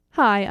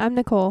Hi, I'm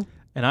Nicole.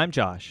 And I'm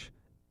Josh.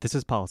 This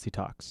is Policy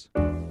Talks.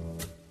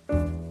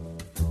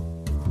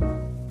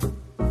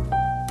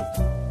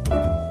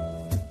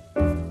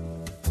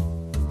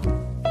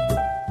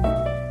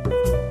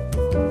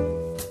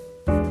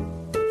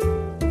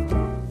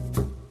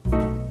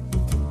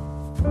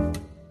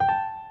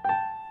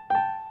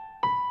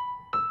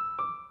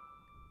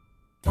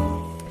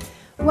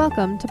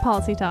 Welcome to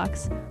Policy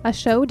Talks, a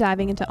show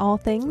diving into all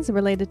things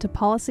related to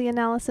policy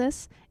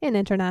analysis in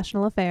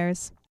international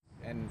affairs.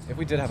 And if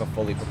we did have a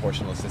fully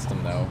proportional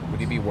system, though, would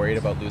you be worried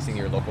about losing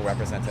your local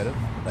representative,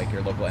 like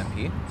your local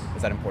MP?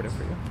 Is that important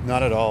for you?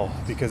 Not at all,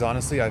 because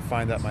honestly, I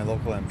find that my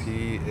local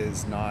MP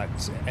is not,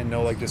 and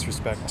no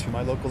disrespect to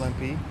my local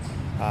MP,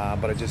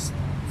 but I just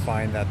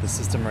find that the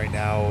system right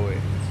now,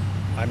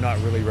 I'm not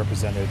really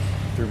represented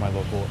through my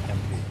local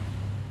MP.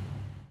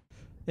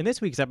 In this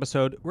week's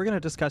episode, we're going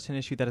to discuss an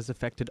issue that has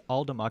affected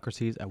all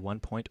democracies at one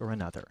point or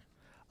another: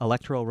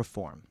 electoral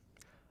reform.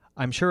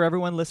 I'm sure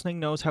everyone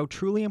listening knows how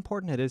truly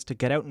important it is to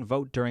get out and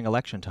vote during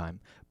election time,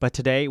 but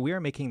today we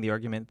are making the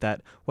argument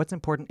that what's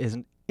important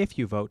isn't if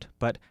you vote,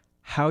 but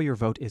how your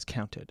vote is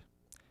counted.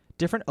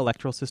 Different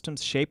electoral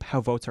systems shape how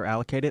votes are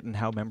allocated and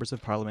how members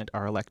of parliament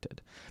are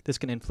elected. This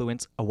can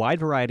influence a wide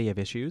variety of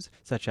issues,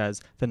 such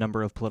as the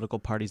number of political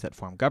parties that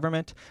form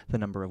government, the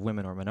number of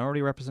women or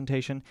minority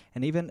representation,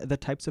 and even the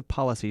types of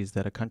policies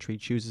that a country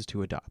chooses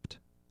to adopt.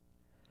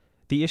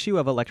 The issue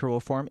of electoral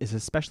reform is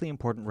especially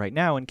important right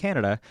now in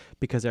Canada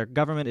because our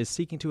government is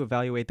seeking to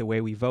evaluate the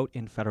way we vote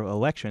in federal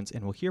elections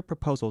and will hear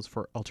proposals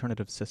for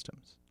alternative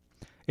systems.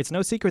 It's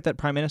no secret that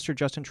Prime Minister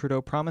Justin Trudeau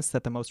promised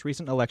that the most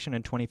recent election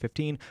in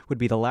 2015 would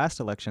be the last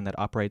election that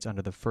operates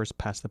under the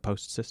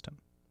first-past-the-post system.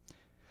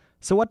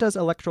 So what does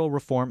electoral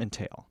reform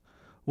entail?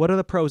 What are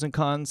the pros and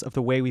cons of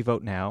the way we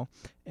vote now,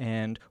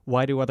 and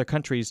why do other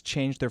countries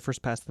change their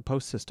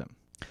first-past-the-post system?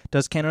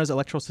 Does Canada's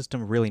electoral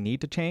system really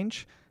need to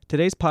change?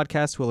 Today's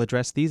podcast will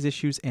address these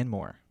issues and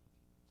more.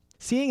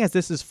 Seeing as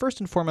this is first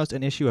and foremost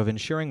an issue of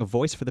ensuring a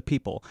voice for the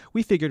people,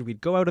 we figured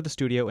we'd go out of the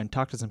studio and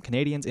talk to some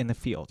Canadians in the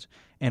field.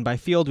 And by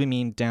field, we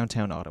mean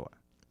downtown Ottawa.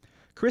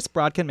 Chris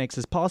Brodkin makes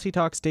his Policy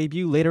Talks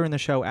debut later in the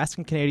show,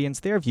 asking Canadians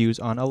their views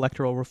on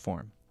electoral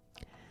reform.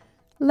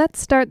 Let's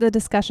start the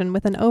discussion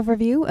with an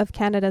overview of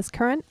Canada's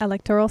current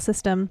electoral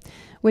system,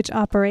 which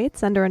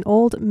operates under an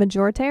old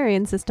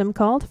majoritarian system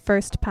called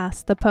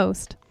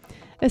first-past-the-post.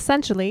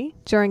 Essentially,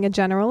 during a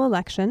general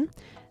election,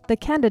 the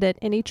candidate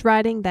in each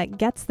riding that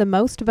gets the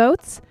most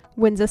votes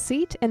wins a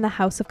seat in the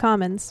House of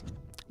Commons.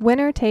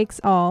 Winner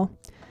takes all.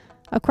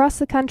 Across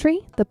the country,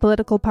 the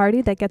political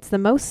party that gets the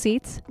most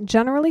seats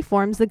generally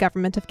forms the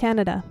Government of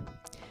Canada.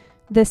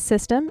 This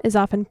system is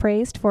often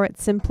praised for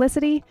its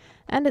simplicity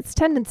and its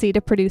tendency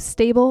to produce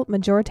stable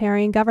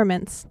majoritarian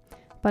governments,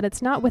 but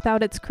it's not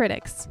without its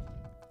critics.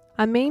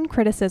 A main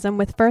criticism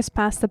with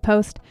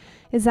first-past-the-post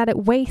is that it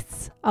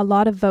wastes a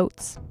lot of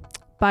votes.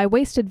 By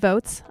wasted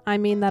votes, I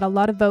mean that a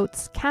lot of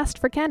votes cast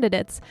for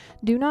candidates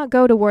do not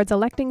go towards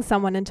electing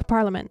someone into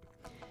Parliament.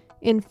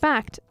 In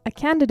fact, a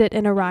candidate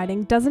in a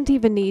riding doesn't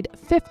even need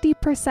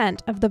 50%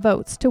 of the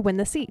votes to win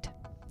the seat.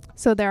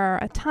 So there are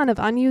a ton of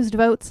unused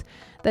votes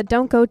that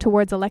don't go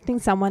towards electing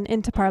someone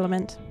into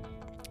Parliament.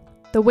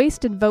 The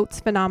wasted votes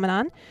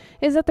phenomenon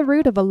is at the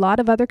root of a lot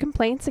of other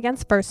complaints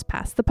against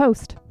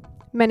first-past-the-post.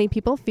 Many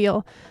people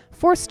feel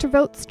forced to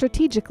vote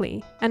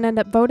strategically and end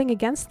up voting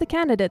against the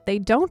candidate they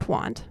don't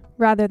want,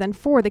 rather than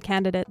for the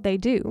candidate they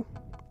do.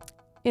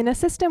 In a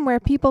system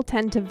where people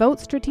tend to vote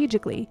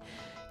strategically,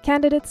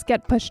 candidates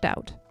get pushed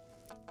out.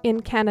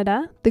 In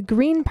Canada, the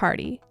Green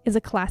Party is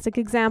a classic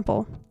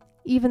example.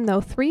 Even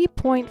though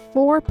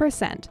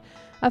 3.4%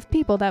 of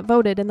people that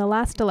voted in the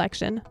last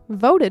election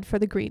voted for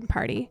the Green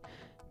Party,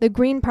 the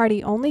Green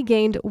Party only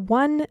gained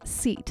one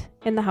seat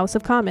in the House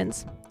of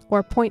Commons,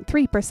 or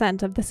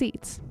 0.3% of the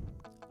seats.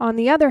 On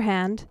the other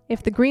hand,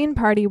 if the Green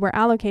Party were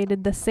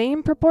allocated the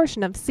same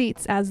proportion of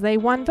seats as they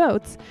won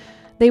votes,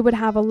 they would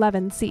have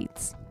 11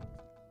 seats.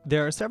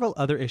 There are several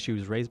other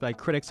issues raised by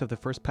critics of the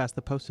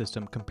first-past-the-post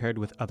system compared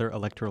with other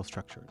electoral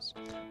structures.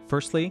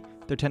 Firstly,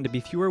 there tend to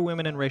be fewer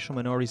women and racial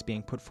minorities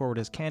being put forward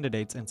as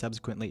candidates and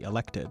subsequently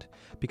elected,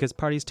 because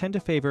parties tend to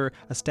favor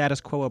a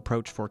status quo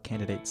approach for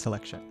candidate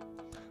selection.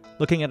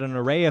 Looking at an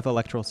array of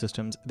electoral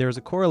systems, there is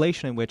a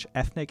correlation in which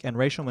ethnic and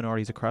racial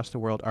minorities across the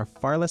world are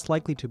far less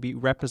likely to be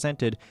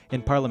represented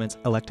in parliaments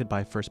elected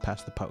by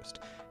first-past-the-post.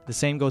 The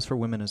same goes for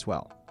women as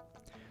well.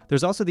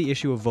 There's also the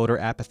issue of voter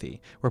apathy,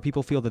 where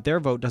people feel that their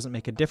vote doesn't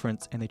make a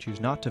difference and they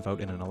choose not to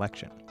vote in an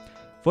election.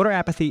 Voter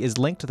apathy is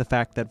linked to the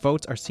fact that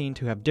votes are seen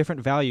to have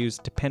different values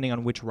depending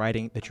on which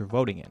riding that you're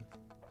voting in.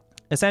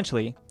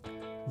 Essentially,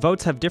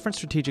 votes have different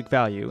strategic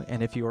value,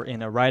 and if you are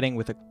in a riding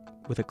with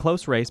a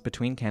close race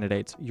between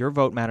candidates, your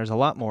vote matters a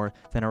lot more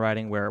than a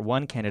riding where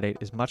one candidate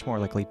is much more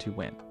likely to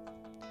win.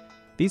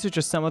 These are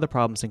just some of the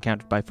problems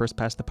encountered by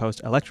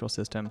first-past-the-post electoral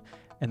system,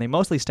 and they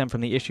mostly stem from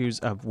the issues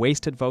of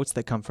wasted votes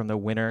that come from the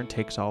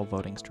winner-takes-all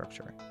voting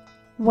structure.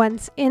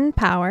 Once in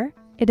power,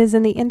 it is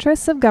in the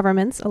interests of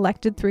governments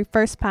elected through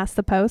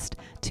first-past-the-post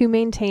to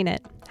maintain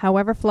it,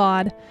 however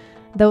flawed.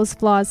 Those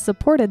flaws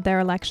supported their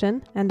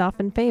election and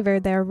often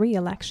favored their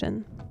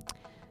re-election.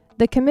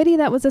 The committee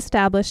that was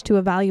established to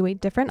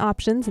evaluate different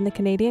options in the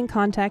Canadian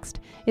context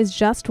is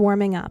just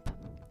warming up.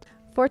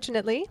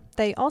 Fortunately,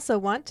 they also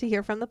want to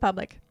hear from the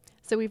public,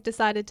 so we've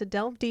decided to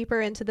delve deeper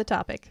into the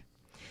topic.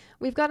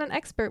 We've got an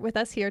expert with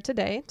us here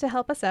today to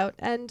help us out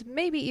and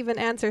maybe even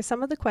answer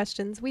some of the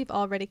questions we've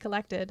already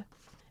collected.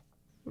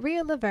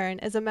 Rhea Laverne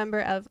is a member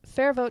of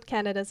Fair Vote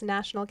Canada's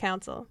National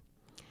Council.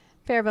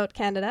 Fair Vote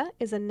Canada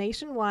is a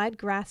nationwide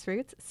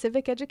grassroots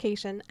civic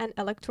education and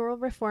electoral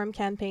reform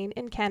campaign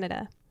in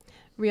Canada.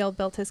 Rhea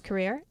built his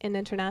career in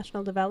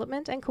international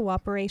development and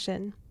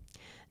cooperation.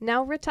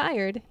 Now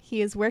retired,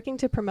 he is working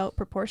to promote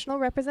proportional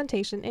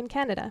representation in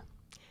Canada.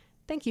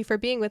 Thank you for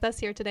being with us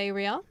here today,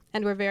 Rhea,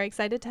 and we're very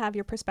excited to have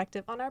your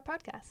perspective on our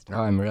podcast.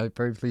 Oh, I'm really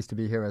very pleased to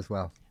be here as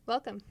well.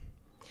 Welcome.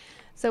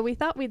 So we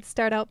thought we'd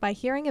start out by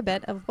hearing a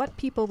bit of what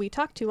people we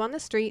talked to on the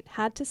street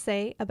had to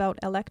say about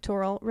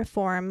electoral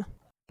reform.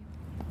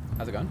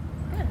 How's it going?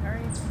 Good, how are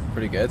you?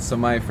 Pretty good. So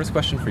my first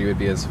question for you would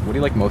be what do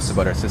you like most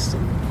about our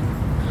system?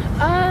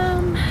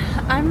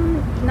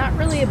 I'm not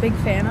really a big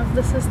fan of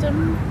the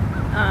system.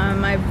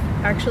 I've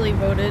actually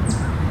voted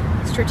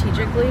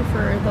strategically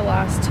for the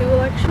last 2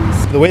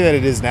 elections. The way that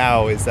it is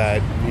now is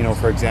that,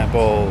 for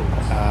example,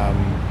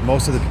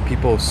 most of the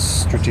people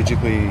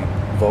strategically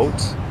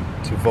vote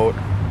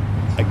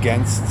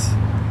against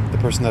the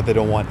person that they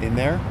don't want in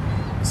there.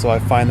 So I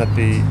find that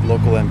the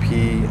local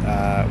MP,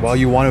 while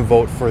you want to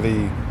vote for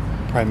the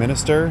Prime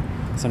Minister,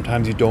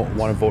 sometimes you don't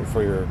want to vote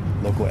for your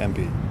local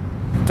MP.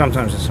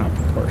 Sometimes it's not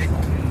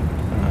proportional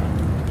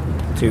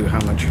to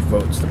how much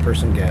votes the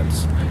person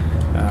gets.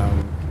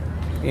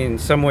 In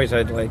some ways,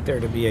 I'd like there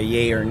to be a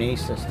yay or nay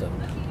system.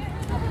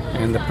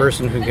 And the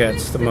person who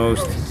gets the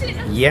most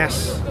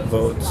yes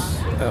votes,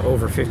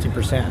 over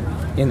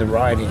 50% in the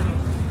riding,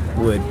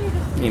 would,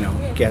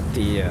 get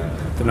the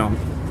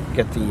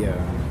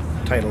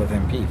title of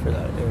MP for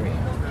that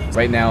area.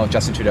 Right now,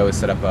 Justin Trudeau has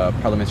set up a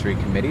parliamentary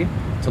committee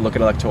to look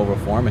at electoral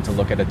reform and to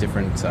look at the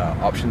different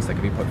options that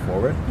could be put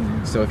forward.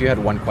 Mm-hmm. So if you had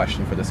one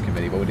question for this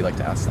committee, what would you like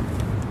to ask them?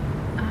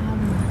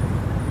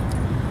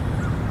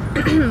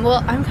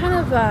 Well, I'm kind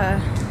of,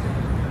 I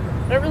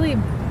don't really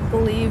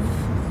believe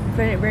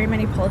very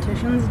many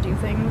politicians do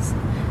things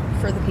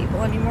for the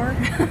people anymore.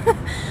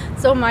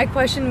 So my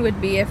question would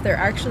be if they're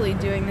actually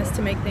doing this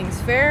to make things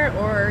fair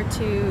or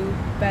to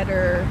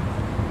better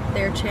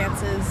their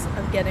chances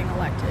of getting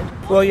elected.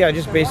 Well, yeah,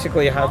 just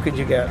basically how could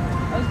you get,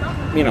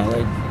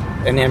 like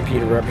an MP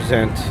to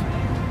represent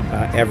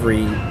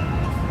every,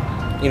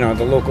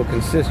 the local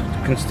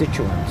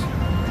constituents,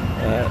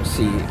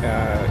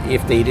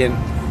 if they didn't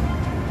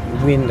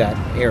win that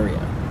area,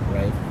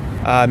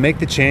 right? Make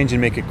the change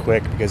and make it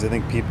quick, because I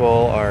think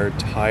people are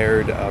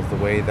tired of the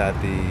way that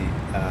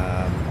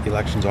the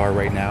elections are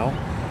right now.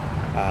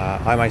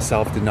 I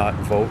myself did not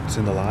vote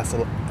in the last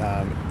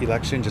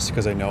election just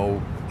because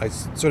I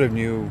sort of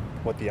knew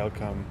what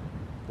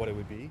it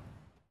would be.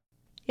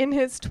 In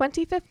his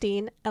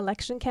 2015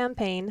 election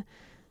campaign,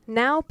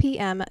 now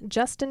PM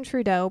Justin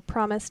Trudeau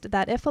promised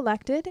that if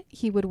elected,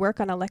 he would work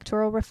on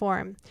electoral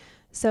reform.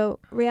 So,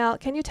 Rial,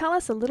 can you tell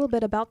us a little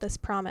bit about this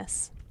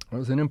promise? It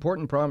was an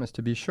important promise,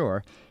 to be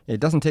sure. It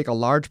doesn't take a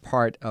large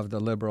part of the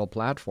Liberal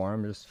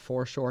platform. There's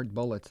 4 short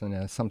bullets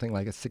in something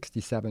like a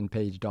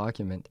 67-page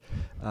document.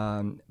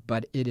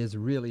 But it is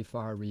really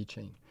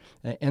far-reaching.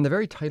 And the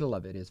very title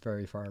of it is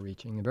very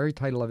far-reaching. The very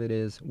title of it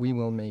is, "We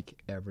will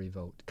make every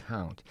vote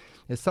count."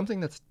 It's something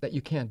that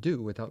you can't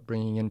do without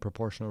bringing in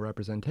proportional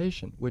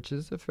representation, which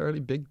is a fairly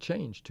big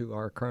change to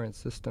our current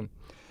system.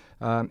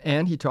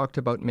 And he talked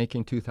about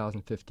making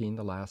 2015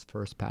 the last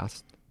first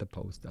past the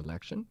post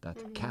election.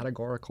 That's a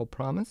categorical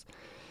promise.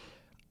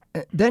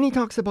 Then he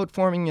talks about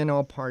forming an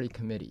all-party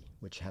committee,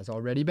 which has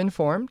already been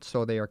formed,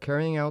 so they are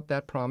carrying out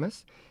that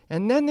promise.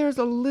 And then there's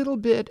a little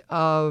bit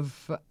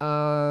of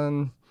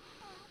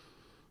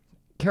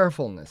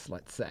carefulness,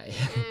 let's say,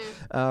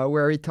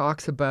 where he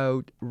talks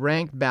about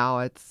ranked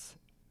ballots,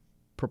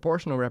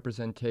 proportional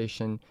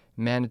representation,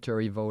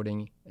 mandatory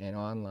voting, and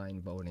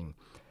online voting.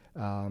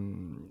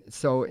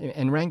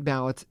 And ranked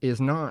ballots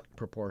is not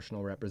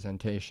proportional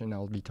representation.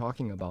 I'll be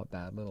talking about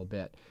that a little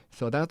bit.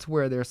 So that's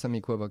where there's some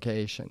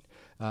equivocation.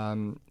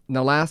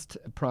 The last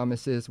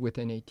promise is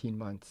within 18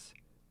 months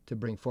to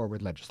bring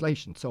forward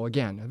legislation. So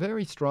again, a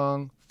very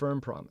strong, firm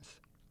promise.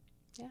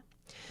 Yeah.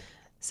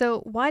 So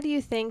why do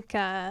you think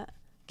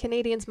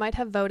Canadians might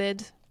have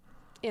voted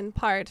in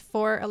part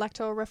for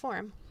electoral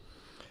reform?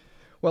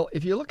 Well,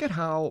 if you look at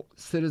how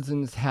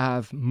citizens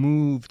have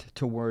moved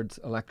towards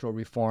electoral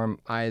reform,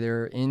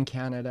 either in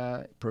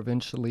Canada,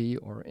 provincially,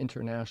 or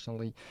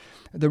internationally,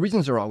 the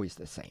reasons are always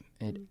the same.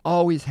 It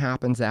always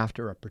happens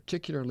after a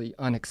particularly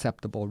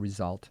unacceptable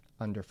result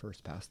under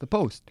first past the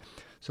post.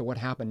 So what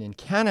happened in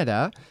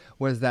Canada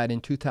was that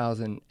in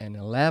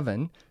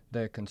 2011,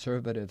 the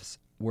Conservatives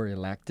were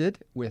elected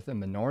with a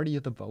minority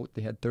of the vote.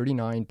 They had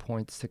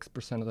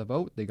 39.6% of the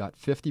vote. They got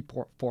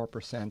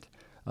 54%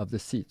 of the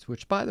seats,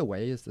 which, by the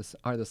way,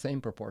 are the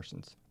same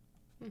proportions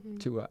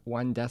to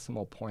 1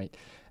 decimal point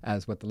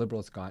as what the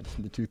Liberals got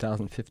in the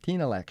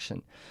 2015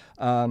 election.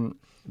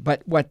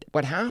 But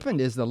what happened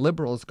is the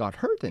Liberals got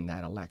hurt in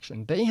that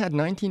election. They had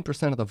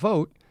 19% of the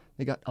vote.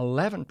 They got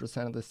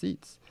 11% of the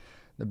seats.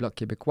 The Bloc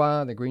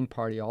Québécois, the Green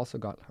Party also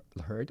got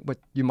hurt. What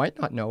you might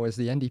not know is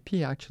the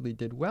NDP actually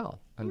did well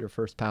under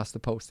First Past the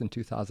Post in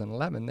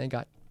 2011. They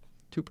got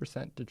 2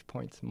 percentage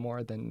points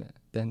more than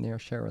their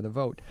share of the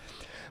vote.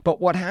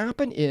 But what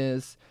happened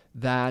is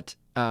that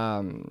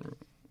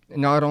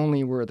not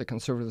only were the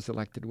Conservatives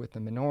elected with the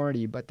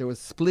minority, but there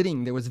was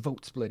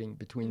vote splitting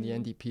between the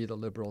NDP, the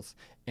Liberals,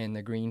 and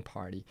the Green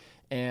Party.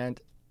 And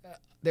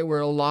there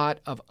were a lot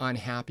of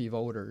unhappy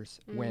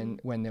voters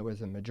when there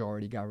was a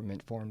majority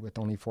government formed with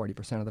only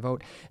 40% of the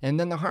vote. And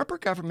then the Harper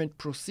government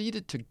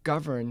proceeded to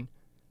govern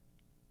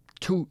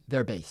to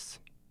their base,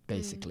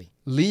 basically,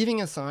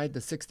 leaving aside the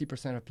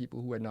 60% of people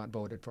who had not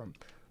voted for him.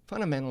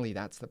 Fundamentally,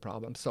 that's the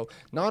problem. So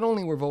not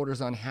only were voters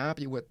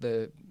unhappy with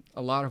a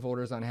lot of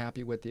voters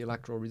unhappy with the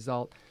electoral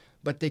result,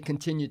 but they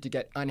continued to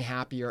get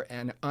unhappier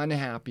and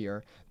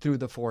unhappier through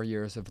the 4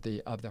 years of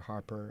the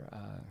Harper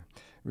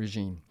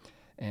regime.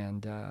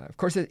 And of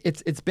course,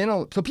 it's been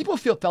so people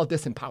felt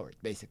disempowered.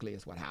 Basically,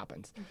 is what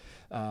happens.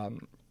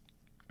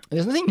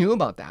 There's nothing new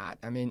about that.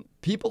 I mean,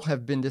 people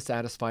have been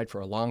dissatisfied for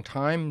a long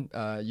time.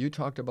 You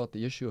talked about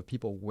the issue of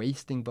people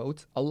wasting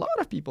votes. A lot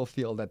of people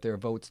feel that their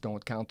votes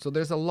don't count. So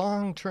there's a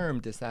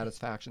long-term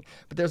dissatisfaction.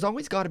 But there's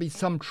always got to be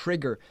some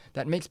trigger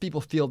that makes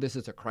people feel this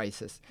is a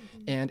crisis.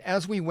 And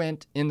as we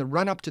went in the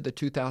run-up to the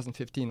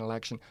 2015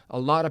 election, a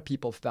lot of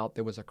people felt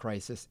there was a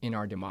crisis in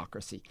our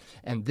democracy.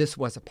 And this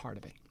was a part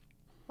of it.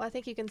 Well, I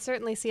think you can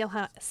certainly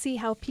see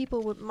how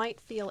people might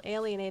feel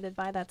alienated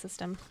by that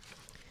system.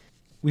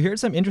 We heard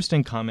some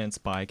interesting comments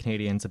by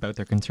Canadians about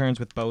their concerns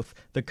with both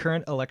the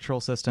current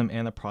electoral system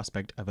and the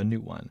prospect of a new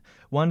one.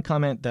 One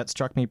comment that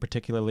struck me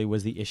particularly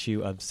was the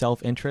issue of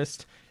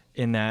self-interest,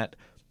 in that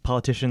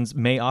politicians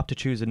may opt to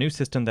choose a new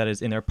system that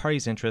is in their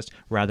party's interest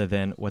rather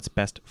than what's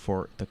best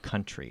for the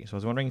country. So I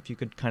was wondering if you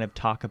could kind of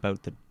talk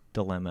about the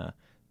dilemma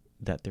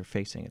that they're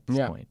facing at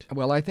this point.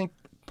 Well, I think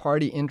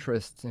party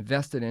interests,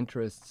 vested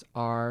interests,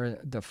 are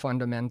the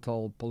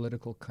fundamental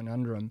political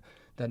conundrum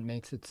that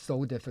makes it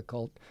so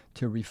difficult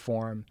to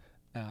reform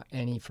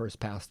any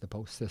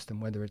first-past-the-post system,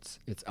 whether it's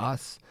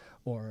us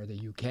or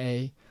the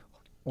UK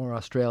or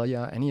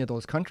Australia, any of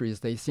those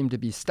countries. They seem to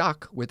be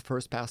stuck with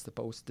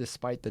first-past-the-post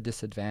despite the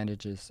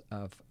disadvantages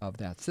of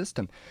that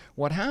system.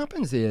 What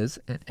happens is,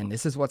 and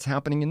this is what's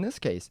happening in this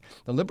case,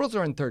 the Liberals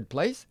are in third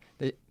place.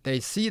 They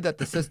see that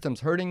the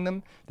system's hurting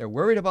them. They're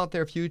worried about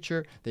their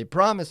future. They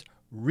promise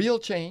real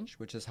change,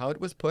 which is how it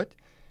was put.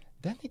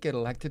 Then they get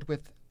elected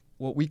with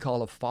what we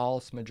call a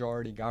false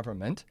majority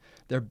government.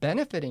 They're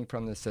benefiting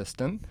from the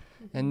system,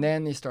 and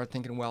then they start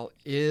thinking, well,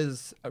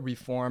 is a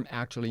reform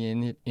actually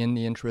in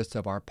the interests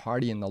of our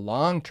party in the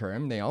long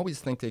term? They always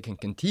think they can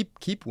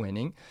keep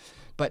winning.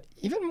 But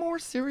even more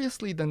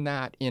seriously than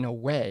that, in a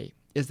way,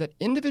 is that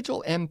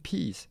individual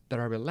MPs that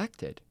are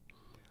elected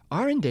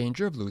are in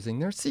danger of losing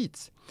their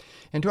seats.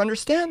 And to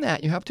understand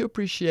that, you have to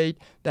appreciate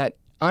that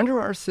under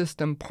our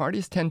system,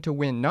 parties tend to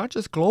win, not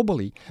just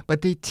globally,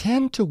 but they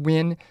tend to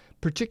win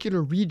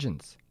particular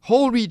regions.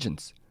 Whole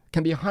regions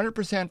can be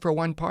 100% for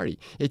one party.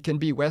 It can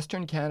be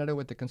Western Canada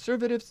with the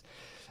Conservatives,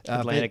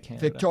 Atlantic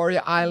Canada.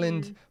 Victoria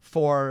Island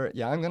for,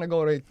 I'm going to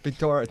go to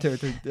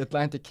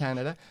Atlantic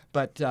Canada,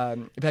 but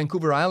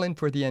Vancouver Island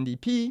for the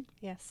NDP.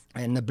 Yes.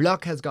 And the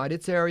Bloc has got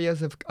its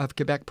areas of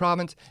Quebec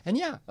province.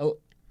 And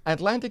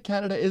Atlantic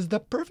Canada is the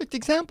perfect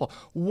example.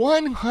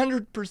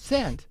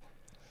 100%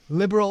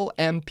 Liberal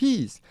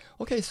MPs.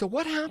 Okay, so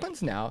what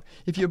happens now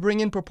if you bring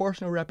in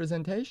proportional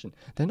representation?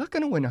 They're not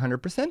going to win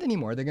 100%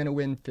 anymore. They're going to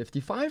win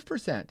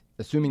 55%,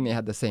 assuming they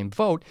had the same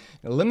vote.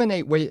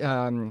 Eliminate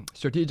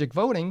strategic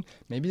voting,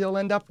 maybe they'll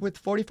end up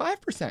with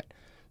 45%.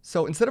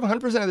 So instead of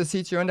 100% of the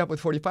seats, you end up with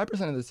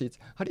 45% of the seats.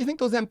 How do you think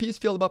those MPs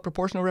feel about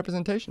proportional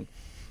representation?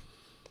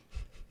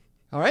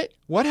 All right?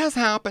 What has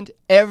happened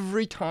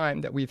every time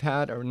that we've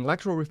had an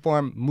electoral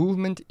reform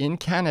movement in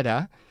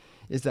Canada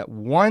is that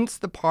once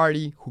the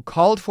party who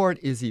called for it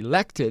is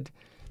elected,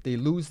 they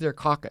lose their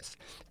caucus.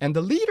 And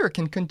the leader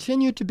can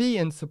continue to be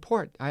in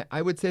support.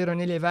 I would say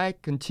René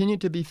Lévesque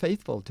continued to be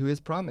faithful to his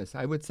promise.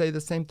 I would say the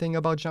same thing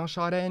about Jean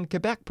Charest in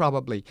Quebec,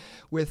 probably,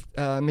 with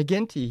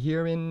McGuinty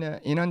here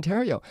in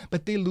Ontario.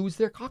 But they lose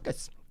their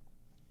caucus.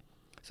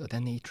 So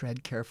then they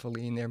tread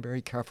carefully, and they're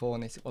very careful,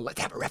 and they say, well,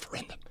 let's have a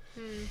referendum.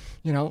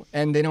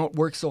 And they don't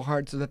work so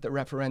hard so that the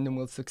referendum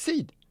will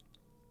succeed.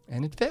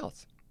 And it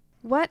fails.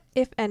 What,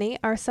 if any,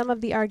 are some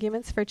of the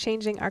arguments for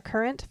changing our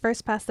current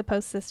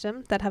first-past-the-post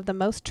system that have the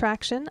most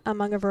traction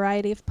among a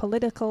variety of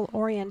political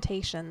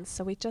orientations?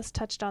 So we just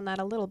touched on that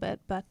a little bit,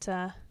 but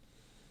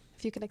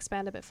if you can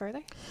expand a bit further.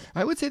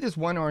 I would say there's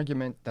one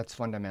argument that's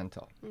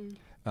fundamental.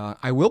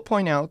 I will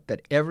point out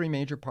that every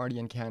major party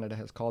in Canada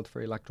has called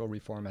for electoral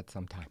reform at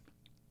some time.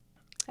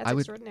 That's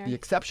extraordinary. The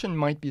exception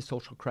might be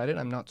Social Credit.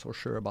 I'm not so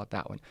sure about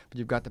that one. But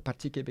you've got the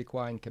Parti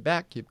québécois in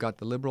Quebec. You've got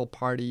the Liberal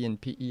Party in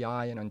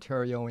PEI in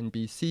Ontario and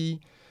BC.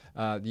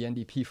 the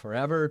NDP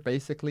forever,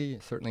 basically,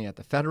 certainly at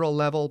the federal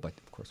level. But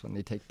of course, when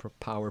they take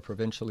power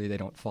provincially, they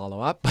don't follow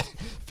up. But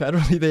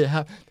federally, they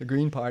have the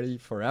Green Party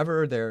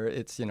forever.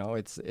 It's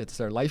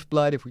their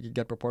lifeblood. If we could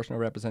get proportional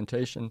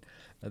representation,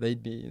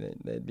 they'd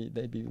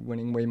be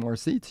winning way more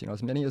seats.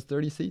 As many as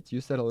 30 seats.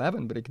 You said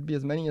 11, but it could be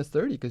as many as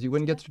 30 because you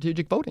wouldn't get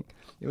strategic voting.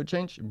 It would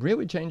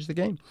really change the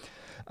game.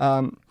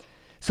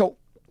 So,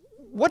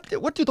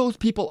 what do those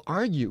people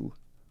argue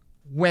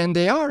when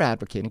they are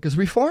advocating? Because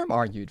Reform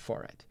argued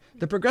for it.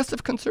 The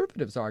Progressive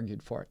Conservatives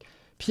argued for it.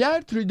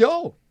 Pierre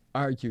Trudeau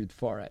argued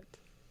for it.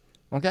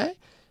 Okay?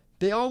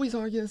 They always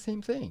argue the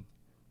same thing,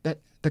 that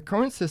the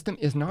current system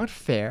is not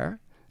fair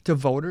to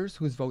voters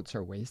whose votes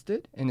are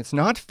wasted, and it's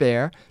not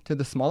fair to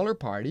the smaller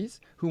parties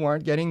who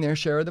aren't getting their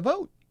share of the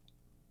vote.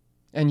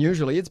 And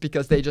usually it's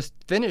because they just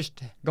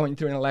finished going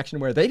through an election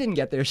where they didn't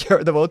get their share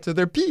of the vote, so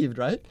they're peeved,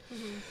 right?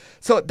 Mm-hmm.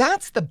 So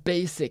that's the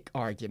basic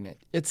argument.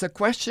 It's a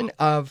question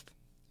of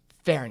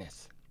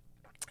fairness.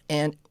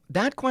 And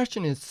that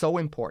question is so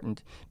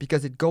important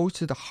because it goes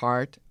to the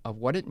heart of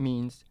what it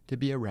means to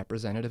be a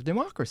representative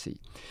democracy.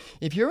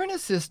 If you're in a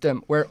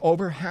system where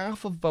over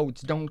half of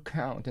votes don't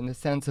count in the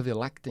sense of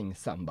electing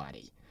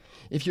somebody,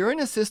 if you're in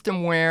a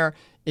system where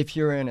if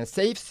you're in a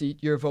safe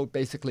seat, your vote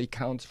basically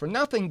counts for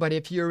nothing, but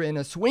if you're in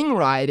a swing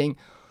riding,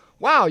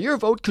 wow, your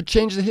vote could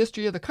change the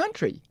history of the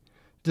country.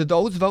 Do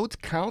those votes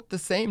count the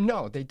same?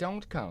 No, they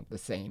don't count the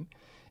same.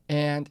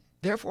 And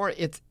therefore,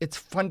 it's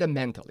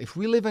fundamental. If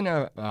we live in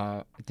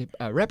a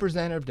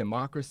representative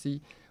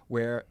democracy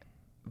where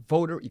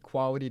voter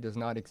equality does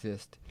not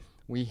exist,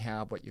 we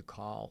have what you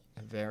call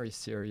a very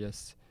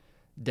serious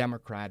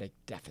democratic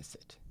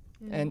deficit.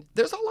 Mm. And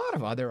there's a lot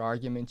of other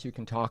arguments you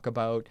can talk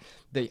about,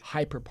 the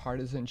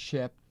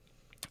hyperpartisanship.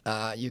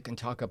 You can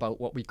talk about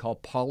what we call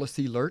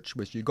policy lurch,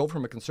 which you go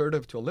from a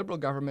conservative to a liberal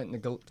government,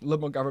 and the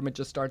liberal government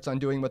just starts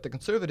undoing what the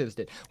conservatives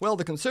did. Well,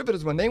 the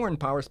conservatives, when they were in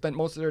power, spent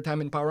most of their time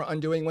in power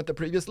undoing what the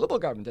previous liberal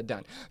government had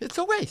done. It's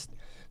a waste.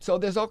 So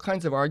there's all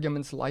kinds of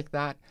arguments like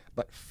that,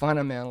 but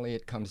fundamentally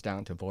it comes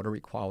down to voter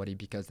equality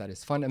because that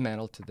is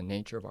fundamental to the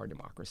nature of our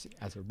democracy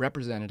as a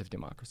representative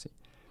democracy.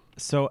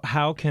 So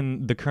how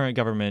can the current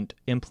government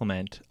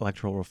implement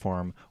electoral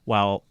reform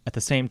while at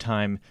the same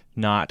time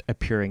not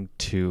appearing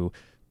to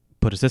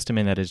put a system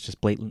in that is just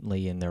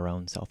blatantly in their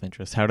own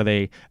self-interest? How do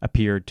they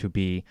appear to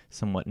be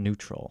somewhat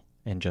neutral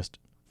and just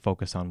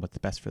focus on what's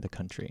best for the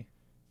country?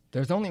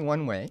 There's only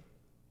one way,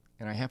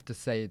 and I have to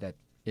say that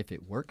if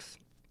it works,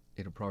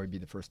 it'll probably be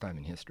the first time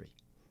in history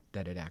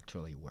that it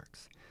actually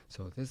works.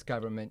 So this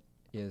government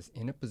is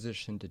in a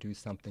position to do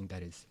something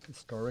that is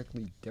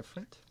historically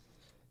different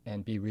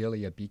and be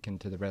really a beacon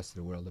to the rest of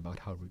the world about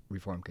how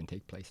reform can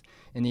take place.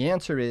 And the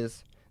answer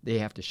is they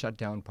have to shut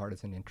down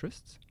partisan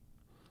interests,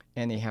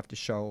 and they have to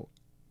show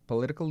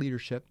political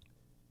leadership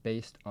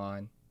based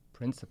on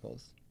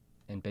principles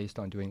and based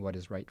on doing what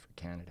is right for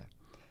Canada.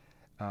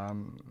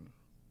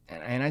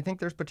 And I think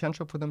there's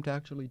potential for them to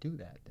actually do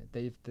that.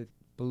 The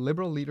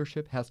Liberal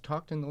leadership has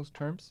talked in those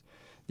terms.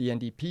 The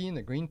NDP and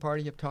the Green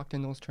Party have talked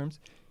in those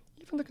terms.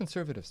 Even the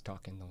Conservatives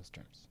talk in those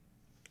terms.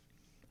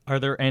 Are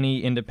there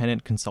any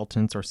independent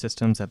consultants or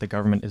systems that the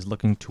government is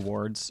looking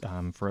towards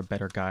for a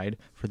better guide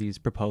for these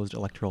proposed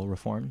electoral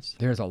reforms?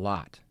 There's a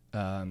lot.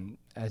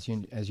 As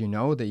you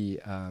know, the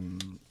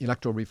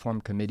Electoral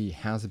Reform Committee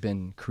has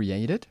been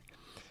created,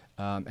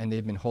 and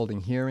they've been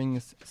holding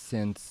hearings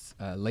since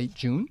late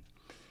June.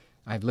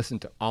 I've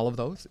listened to all of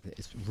those.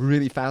 It's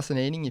really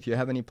fascinating. If you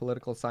have any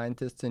political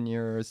scientists and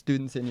your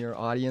students in your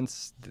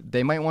audience,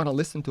 they might want to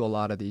listen to a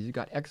lot of these. You've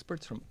got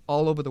experts from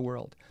all over the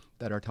world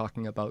that are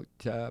talking about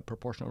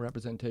proportional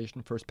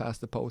representation, first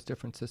past the post,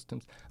 different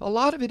systems. A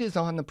lot of it is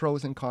on the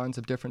pros and cons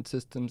of different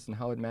systems and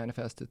how it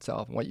manifests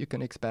itself and what you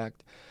can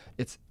expect.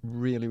 It's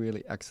really,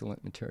 really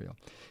excellent material.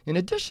 In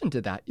addition to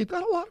that, you've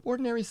got a lot of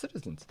ordinary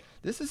citizens.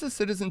 This is a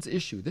citizen's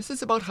issue. This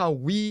is about how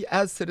we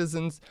as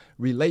citizens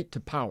relate to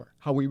power,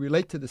 how we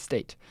relate to the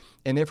state.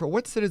 And therefore,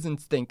 what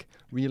citizens think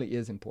really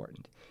is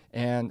important.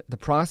 And the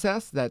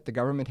process that the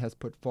government has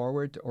put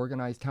forward to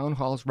organize town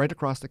halls right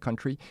across the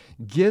country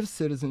gives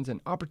citizens an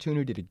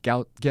opportunity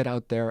to get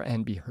out there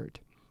and be heard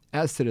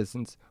as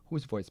citizens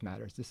whose voice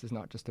matters. This is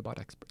not just about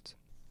experts.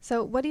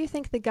 So what do you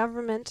think the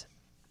government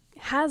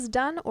has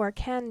done or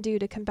can do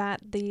to combat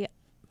the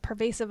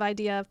pervasive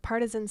idea of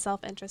partisan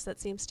self-interest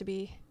that seems to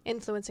be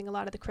influencing a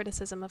lot of the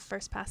criticism of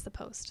first past the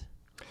post?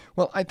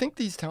 Well, I think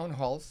these town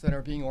halls that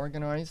are being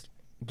organized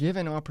give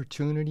an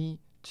opportunity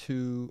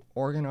to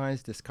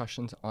organize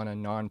discussions on a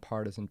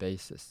nonpartisan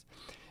basis.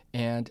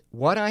 And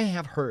what I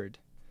have heard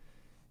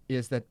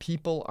is that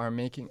people are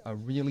making a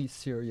really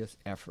serious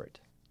effort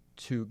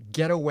to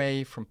get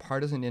away from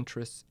partisan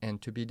interests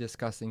and to be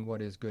discussing what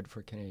is good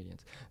for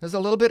Canadians. There's a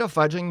little bit of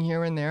fudging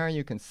here and there.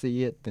 You can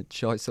see it, the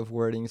choice of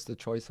wordings, the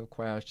choice of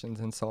questions,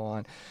 and so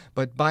on.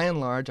 But by and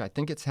large, I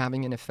think it's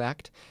having an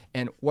effect.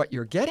 And what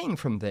you're getting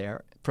from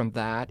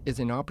that is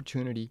an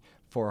opportunity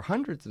for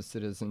hundreds of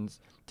citizens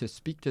to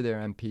speak to their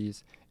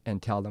MPs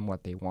and tell them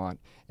what they want.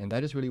 And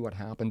that is really what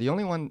happened. The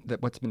only one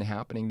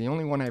the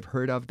only one I've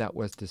heard of that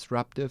was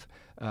disruptive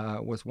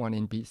was one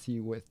in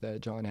BC with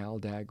John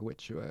Aldag,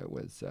 which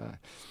was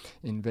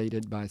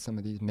invaded by some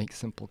of these make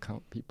simple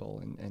count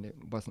people, and it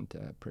wasn't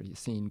a pretty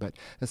scene. But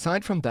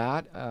aside from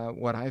that,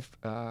 what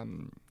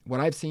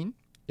I've seen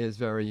is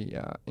very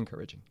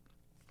encouraging.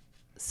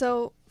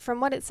 So, from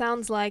what it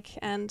sounds like,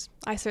 and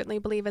I certainly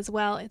believe as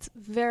well, it's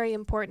very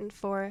important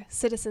for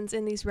citizens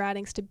in these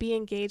ridings to be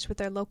engaged with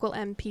their local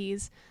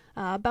MPs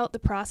about the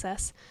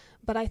process.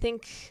 But I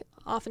think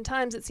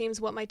oftentimes it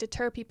seems what might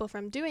deter people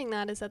from doing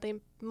that is that they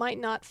might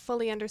not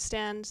fully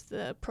understand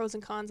the pros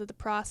and cons of the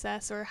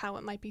process, or how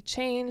it might be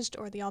changed,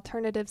 or the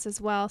alternatives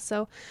as well.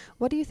 So,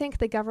 what do you think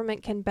the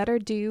government can better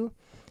do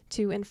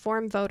to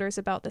inform voters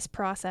about this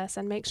process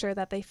and make sure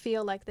that they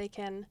feel like they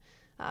can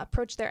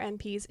approach their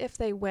MPs if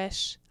they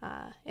wish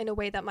in a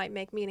way that might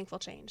make meaningful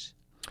change?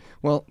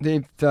 Well,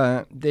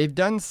 they've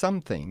done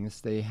some things.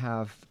 They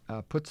have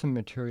put some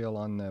material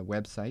on the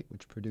website,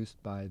 which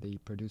produced by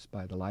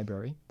the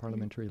library,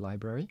 Parliamentary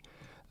Library,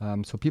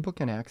 so people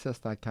can access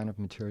that kind of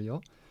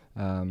material.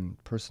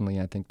 Personally,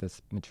 I think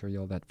this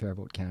material that Fair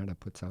Vote Canada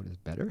puts out is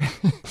better.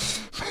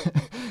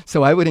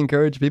 So I would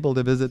encourage people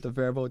to visit the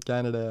Fair Vote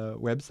Canada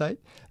website.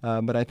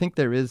 But I think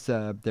there is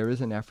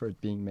an effort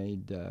being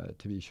made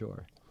to be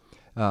sure.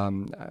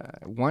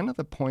 One of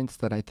the points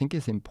that I think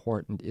is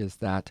important is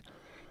that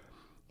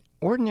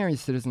ordinary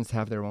citizens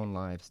have their own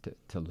lives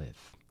to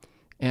live.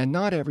 And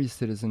not every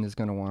citizen is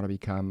going to want to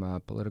become a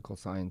political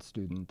science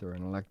student or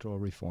an electoral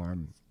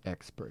reform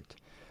expert.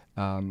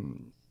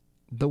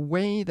 The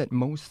way that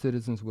most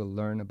citizens will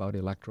learn about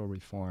electoral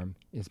reform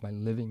is by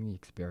living the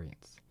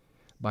experience,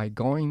 by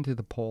going to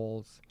the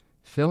polls,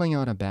 filling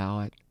out a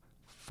ballot,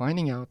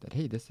 finding out that,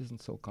 hey, this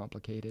isn't so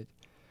complicated,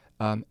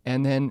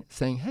 and then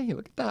saying, hey,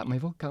 look at that, my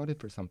vote counted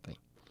for something.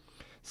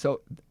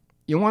 So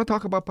you want to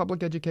talk about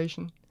public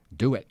education?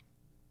 Do it.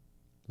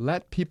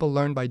 Let people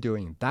learn by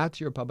doing.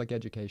 That's your public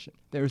education.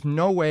 There's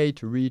no way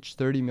to reach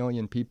 30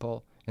 million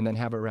people and then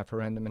have a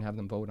referendum and have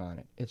them vote on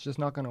it. It's just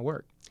not going to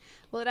work.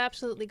 Well, it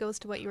absolutely goes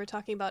to what you were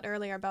talking about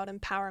earlier about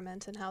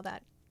empowerment and how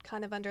that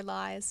kind of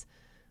underlies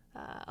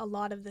a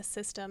lot of this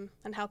system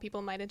and how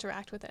people might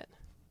interact with it.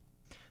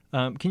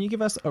 Can you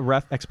give us a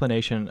rough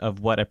explanation of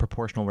what a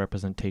proportional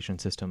representation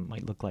system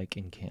might look like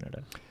in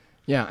Canada?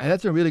 Yeah, and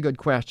that's a really good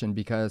question,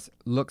 because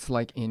looks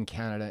like in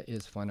Canada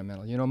is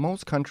fundamental. You know,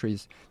 most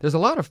countries, there's a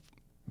lot of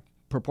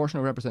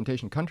proportional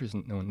representation countries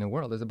in the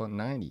world. There's about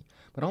 90,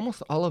 but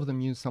almost all of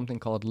them use something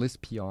called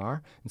list PR,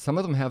 and some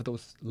of them have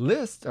those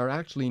lists are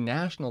actually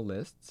national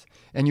lists,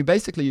 and you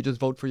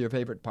just vote for your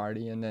favorite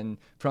party, and then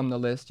from the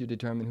list you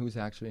determine who's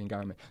actually in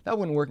government. That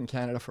wouldn't work in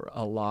Canada for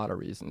a lot of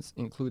reasons,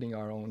 including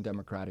our own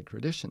democratic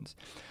traditions.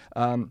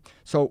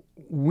 So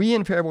we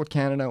in Fair Vote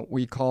Canada,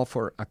 we call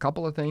for a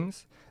couple of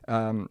things.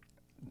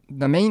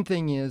 The main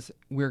thing is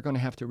we're going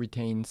to have to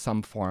retain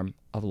some form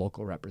of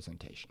local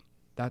representation.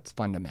 That's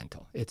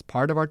fundamental. It's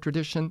part of our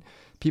tradition.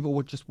 People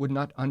would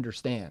not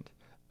understand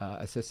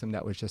a system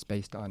that was just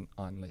based on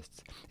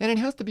lists. And it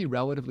has to be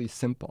relatively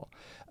simple.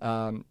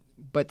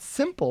 But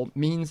simple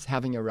means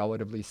having a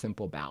relatively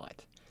simple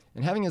ballot.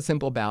 And having a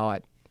simple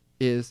ballot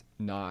is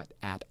not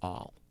at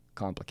all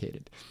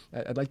complicated.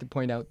 I'd like to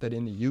point out that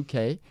in the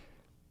UK,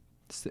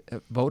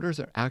 voters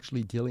are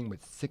actually dealing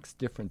with 6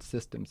 different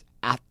systems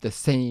at the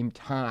same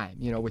time,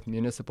 you know, with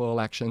municipal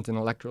elections and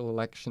electoral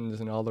elections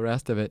and all the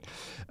rest of it.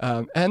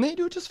 And they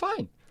do just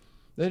fine.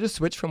 They just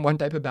switch from one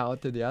type of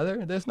ballot to the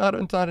other. It's not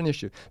an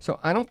issue.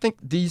 So I don't think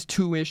these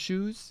two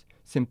issues,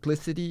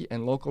 simplicity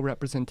and local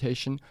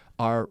representation,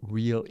 are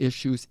real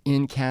issues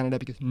in Canada,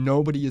 because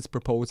nobody is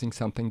proposing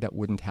something that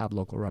wouldn't have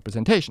local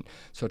representation.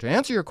 So to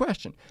answer your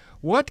question,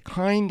 what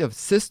kind of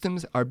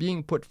systems are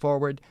being put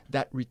forward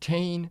that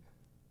retain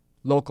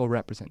local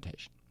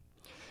representation?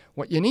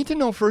 What you need to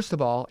know, first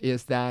of all,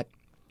 is that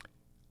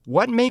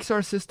what makes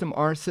our system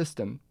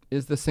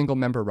is the single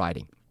member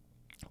riding.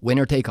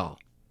 Winner take all.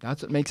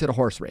 That's what makes it a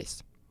horse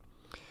race.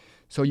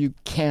 So you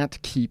can't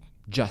keep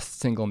just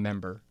single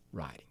member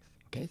ridings.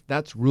 Okay,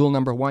 that's rule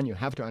number 1. You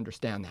have to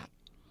understand that.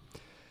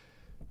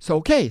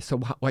 So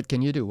what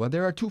can you do? Well,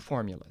 there are 2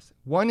 formulas.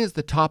 One is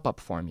the top-up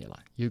formula.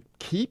 You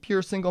keep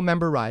your single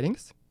member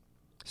ridings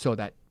so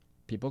that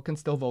people can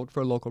still vote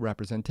for local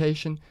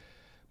representation,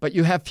 but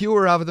you have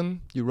fewer of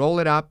them. You roll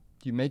it up.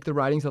 You make the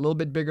ridings a little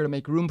bit bigger to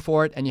make room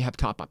for it, and you have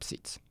top-up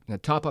seats. And the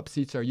top-up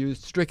seats are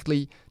used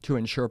strictly to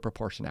ensure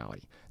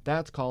proportionality.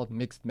 That's called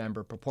mixed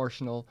member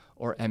proportional,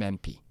 or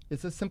MMP.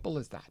 It's as simple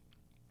as that.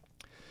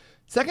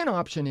 Second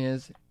option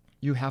is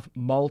you have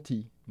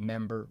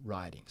multi-member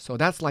ridings. So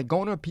that's like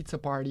going to a pizza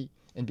party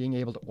and being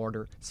able to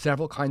order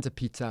several kinds of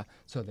pizza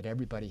so that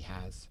everybody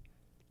has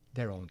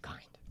their own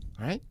kind.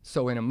 All right?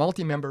 So in a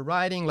multi-member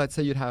riding, let's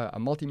say you'd have a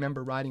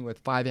multi-member riding with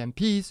 5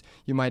 MPs,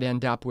 you might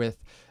end up with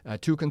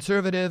 2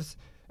 Conservatives,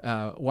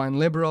 1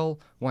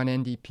 Liberal, 1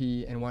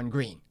 NDP, and 1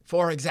 Green,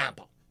 for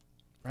example.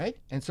 Right?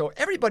 And so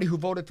everybody who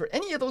voted for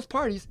any of those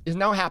parties is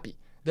now happy.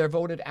 Their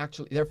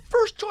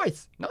first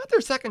choice, not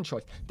their second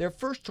choice, their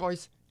first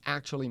choice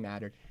actually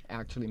mattered,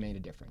 actually made a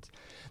difference.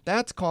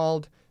 That's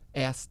called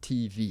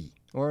STV,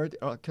 or it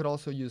could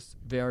also use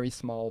very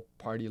small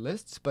party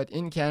lists, but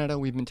in Canada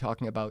we've been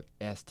talking about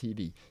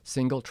STV,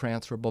 single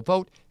transferable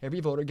vote. Every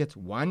voter gets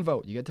one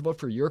vote. You get to vote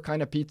for your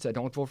kind of pizza.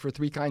 Don't vote for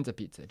 3 kinds of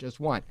pizza, just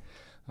one.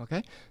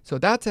 Okay, so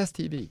that's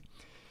STV.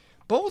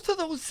 Both of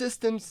those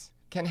systems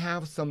can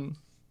have some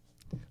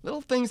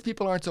little things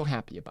people aren't so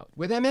happy about.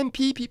 With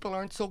MMP, people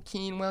aren't so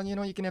keen. Well,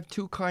 you can have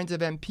 2 kinds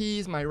of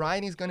MPs. My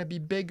riding's going to be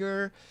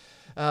bigger.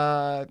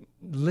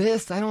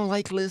 Lists, I don't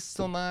like lists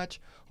so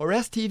much. Or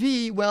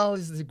STV, well,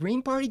 is the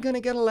Green Party going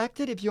to get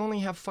elected if you only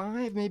have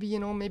 5? Maybe,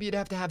 maybe you'd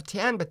have to have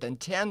 10, but then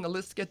 10, the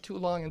lists get too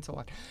long and so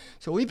on.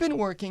 So we've been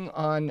working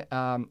on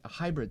a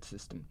hybrid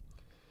system.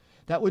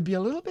 That would be a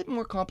little bit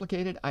more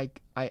complicated. I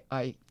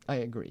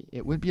agree.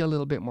 It would be a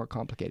little bit more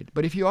complicated.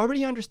 But if you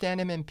already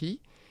understand MMP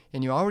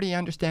and you already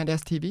understand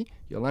STV,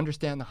 you'll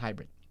understand the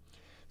hybrid.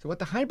 So what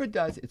the hybrid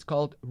does, it's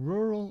called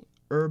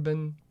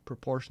rural-urban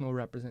proportional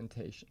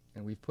representation,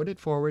 and we've put it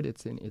forward.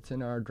 It's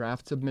in our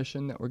draft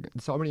submission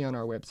it's already on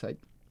our website.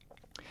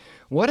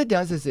 What it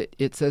does is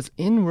it says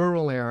in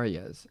rural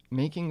areas,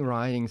 making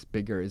ridings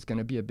bigger is going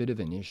to be a bit of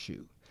an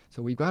issue.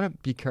 So we've got to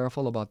be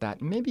careful about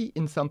that. Maybe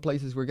in some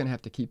places we're going to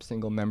have to keep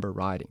single-member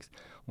ridings.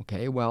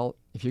 Okay, well,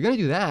 if you're going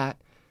to do that,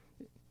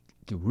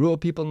 do rural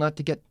people not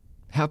to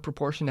have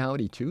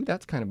proportionality too?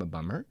 That's kind of a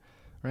bummer,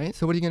 right?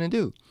 So what are you going to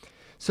do?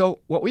 So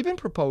what we are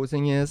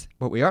proposing is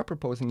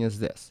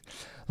this.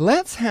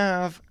 Let's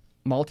have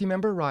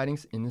multi-member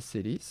ridings in the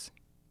cities,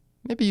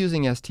 maybe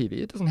using STV.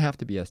 It doesn't have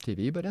to be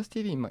STV, but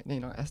STV might,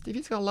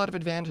 STV's got a lot of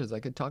advantages.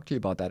 I could talk to you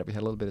about that if we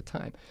had a little bit of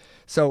time.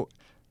 So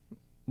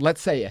let's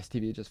say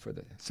STV just for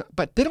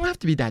but they don't have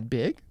to be that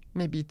big.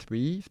 Maybe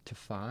 3 to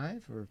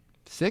 5 or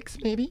 6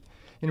 maybe.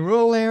 In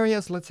rural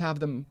areas, let's have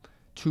them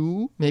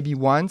 2, maybe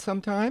 1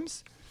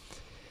 sometimes.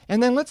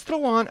 And then let's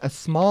throw on a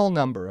small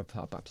number of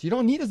top-ups. You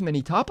don't need as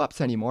many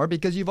top-ups anymore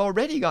because you've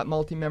already got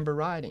multi-member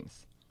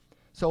ridings.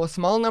 So a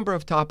small number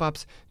of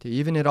top-ups to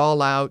even it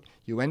all out,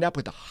 you end up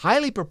with a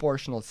highly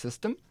proportional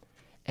system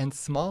and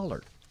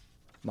smaller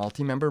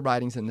multi-member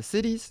ridings in the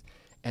cities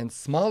and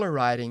smaller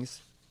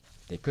ridings.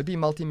 They could be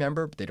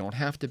multi-member, but they don't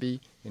have to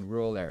be in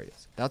rural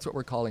areas. That's what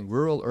we're calling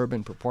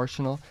rural-urban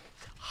proportional.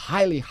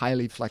 Highly,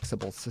 highly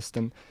flexible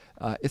system.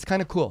 It's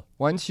kind of cool.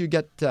 Once you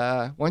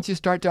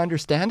start to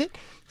understand it,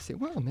 you say,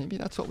 well, maybe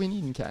that's what we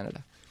need in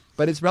Canada.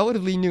 But it's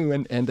relatively new,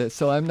 and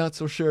so I'm not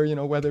so sure,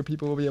 whether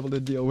people will be able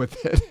to deal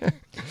with it.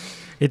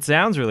 It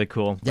sounds really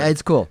cool. Yeah,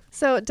 it's cool.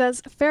 So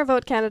does Fair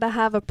Vote Canada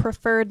have a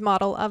preferred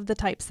model of the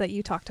types that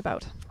you talked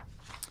about?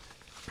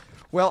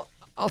 Well,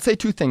 I'll say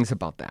 2 things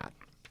about that.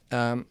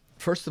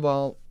 First of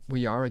all,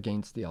 we are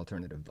against the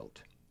alternative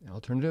vote. The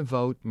alternative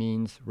vote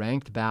means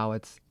ranked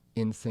ballots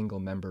in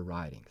single-member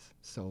ridings.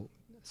 So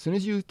as soon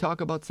as you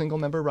talk about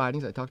single-member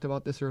ridings, I talked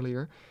about this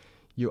earlier,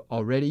 you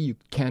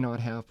cannot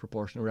have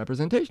proportional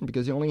representation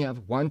because you only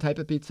have one type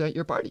of pizza at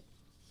your party.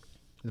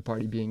 The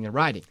party being a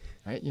riding,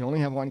 right? You only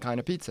have one kind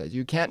of pizza.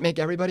 You can't make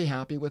everybody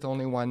happy with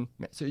only one.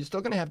 So you're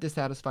still going to have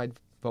dissatisfied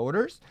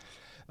voters.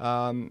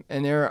 And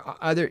there are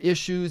other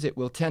issues. It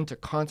will tend to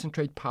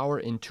concentrate power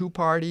in 2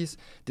 parties.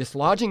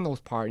 Dislodging those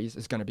parties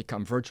is going to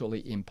become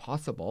virtually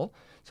impossible.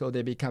 So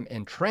they become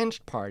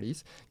entrenched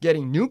parties.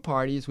 Getting new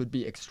parties would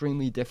be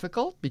extremely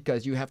difficult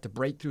because you have to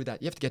break through that.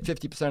 You have to get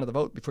 50% of the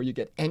vote before you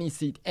get any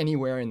seat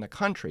anywhere in the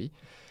country.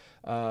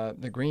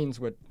 The Greens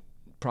would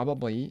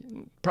probably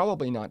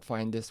not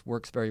find this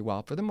works very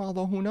well for them,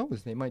 although who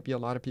knows? They might be a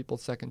lot of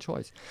people's second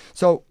choice.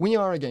 So we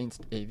are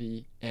against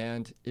AV,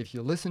 and if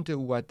you listen to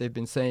what they've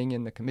been saying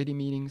in the committee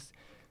meetings,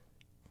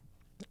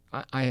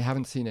 I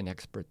haven't seen an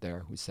expert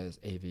there who says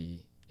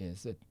AV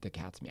is the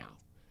cat's meow.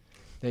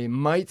 They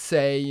might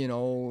say,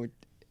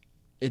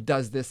 it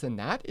does this and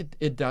that.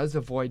 It does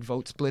avoid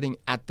vote splitting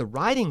at the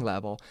riding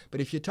level, but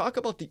if you talk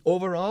about the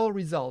overall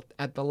result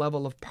at the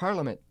level of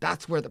Parliament,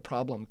 that's where the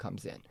problem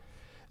comes in.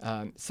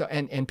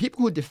 And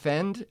people who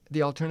defend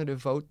the alternative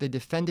vote, they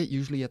defend it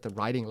usually at the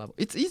riding level.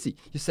 It's easy.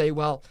 You say,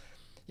 well,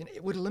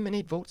 it would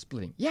eliminate vote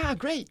splitting. Yeah,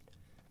 great.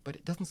 But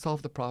it doesn't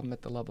solve the problem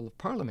at the level of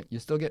Parliament. You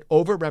still get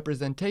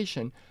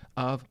over-representation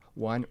of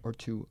 1 or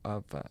 2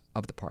 of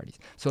the parties.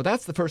 So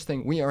that's the first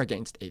thing. We are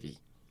against AV.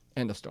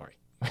 End of story.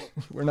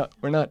 We're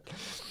not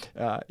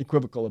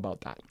equivocal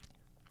about that.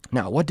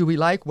 Now, what do we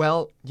like?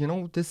 Well,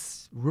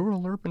 this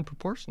rural-urban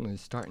proportional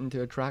is starting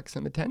to attract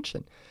some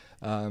attention.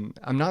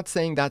 I'm not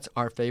saying that's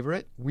our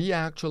favorite.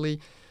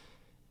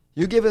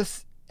 You give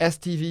us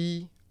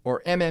STV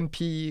or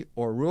MMP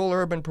or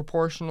rural-urban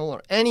proportional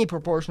or any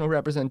proportional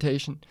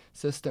representation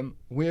system,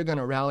 we're going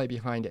to rally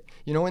behind it.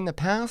 In the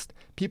past,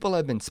 people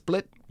have been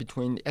split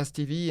between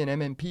STV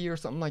and MMP or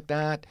something like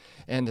that,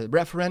 and the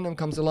referendum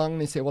comes along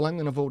and they say, well, I'm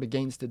going to vote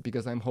against it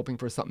because I'm hoping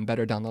for something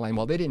better down the line.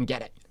 Well, they didn't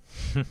get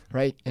it,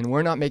 right? And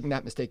we're not making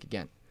that mistake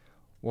again.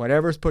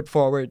 Whatever's put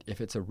forward,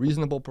 if it's a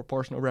reasonable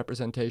proportional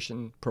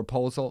representation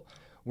proposal,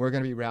 we're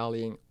going to be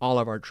rallying all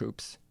of our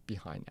troops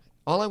behind that.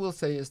 All I will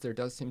say is there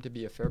does seem to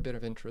be a fair bit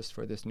of interest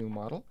for this new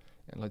model,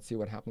 and let's see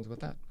what happens with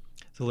that.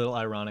 It's a little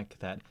ironic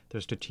that they're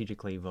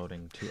strategically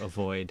voting to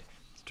avoid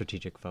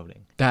strategic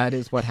voting. That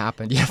is what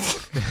happened,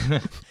 yes.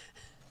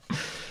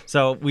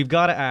 So we've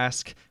got to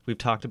ask, we've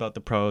talked about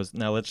the pros.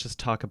 Now let's just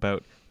talk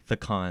about the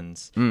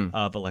cons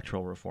of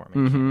electoral reform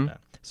in Canada.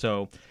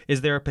 So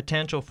is there a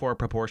potential for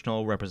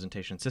proportional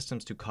representation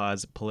systems to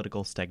cause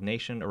political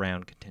stagnation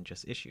around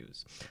contentious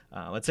issues?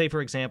 Let's say, for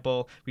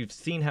example, we've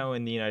seen how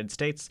in the United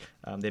States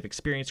they've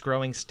experienced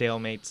growing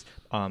stalemates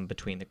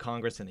between the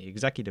Congress and the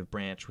executive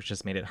branch, which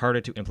has made it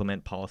harder to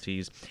implement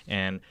policies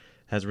and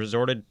has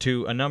resorted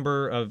to a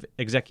number of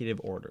executive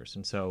orders.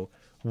 And so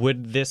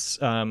would this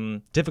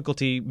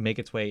difficulty make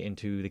its way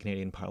into the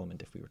Canadian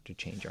Parliament if we were to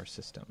change our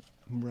system?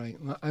 Right.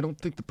 Well, I don't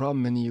think the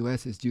problem in the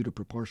U.S. is due to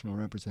proportional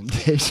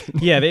representation.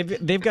 Yeah,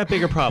 they've got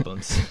bigger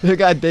problems. They've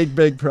got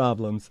big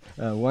problems.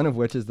 One of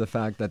which is the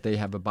fact that they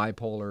have a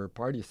bipolar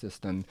party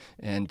system,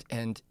 and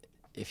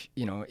if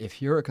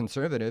you're a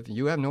conservative,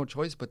 you have no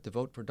choice but to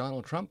vote for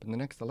Donald Trump in the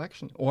next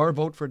election or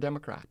vote for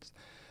Democrats.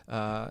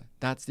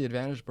 That's the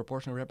advantage of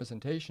proportional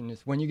representation,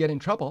 is when you get in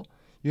trouble,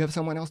 you have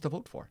someone else to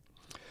vote for.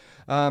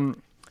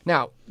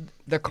 Now,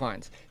 the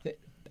cons.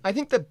 I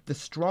think that the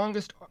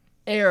strongest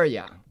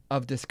area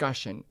of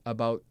discussion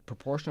about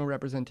proportional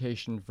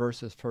representation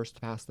versus first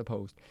past the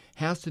post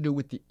has to do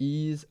with the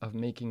ease of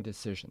making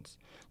decisions.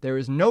 There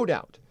is no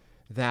doubt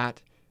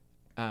that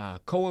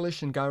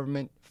coalition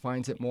government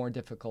finds it more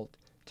difficult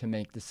to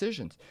make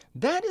decisions.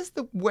 That is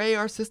the way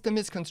our system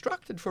is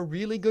constructed for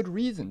really good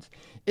reasons.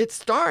 It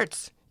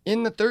starts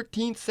in the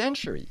 13th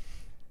century.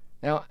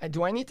 Now,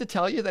 do I need to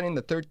tell you that in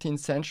the 13th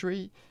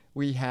century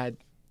we had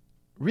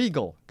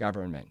regal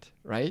government,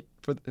 right,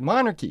 for the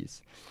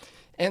monarchies?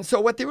 And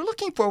so what they were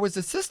looking for was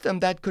a system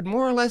that could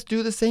more or less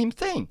do the same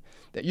thing,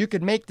 that you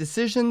could make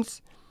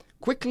decisions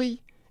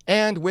quickly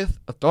and with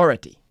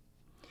authority.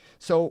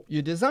 So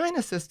you design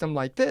a system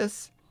like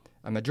this,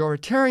 a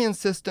majoritarian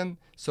system,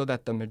 so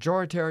that the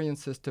majoritarian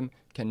system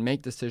can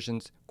make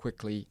decisions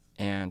quickly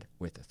and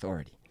with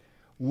authority.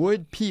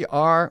 Would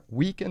PR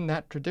weaken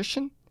that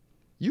tradition?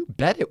 You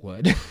bet it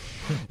would.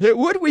 It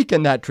would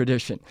weaken that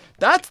tradition.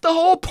 That's the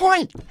whole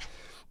point.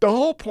 The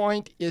whole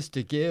point is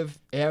to give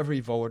every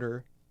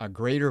voter a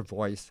greater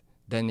voice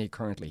than they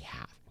currently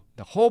have.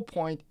 The whole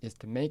point is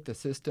to make the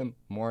system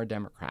more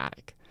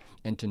democratic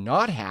and to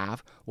not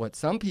have what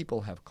some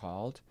people have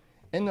called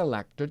an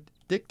elected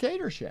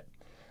dictatorship.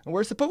 And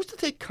we're supposed to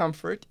take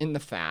comfort in the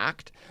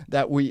fact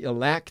that we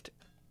elect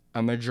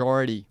a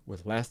majority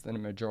with less than a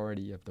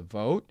majority of the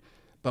vote,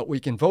 but we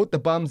can vote the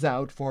bums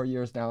out 4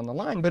 years down the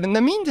line. But in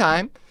the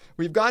meantime,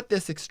 we've got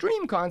this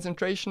extreme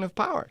concentration of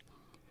power.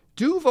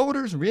 Do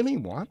voters really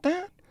want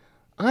that?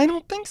 I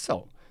don't think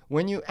so.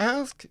 When you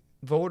ask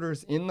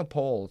voters in the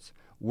polls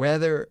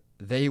whether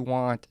they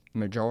want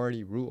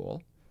majority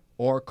rule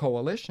or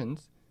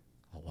coalitions,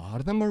 a lot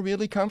of them are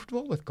really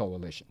comfortable with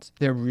coalitions.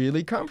 They're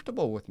really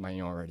comfortable with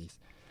minorities.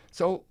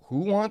 So who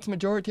wants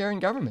majoritarian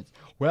governments?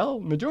 Well,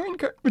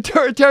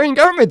 majoritarian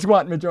governments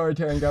want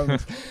majoritarian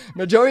governments.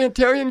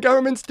 Majoritarian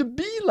governments to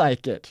be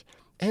like it.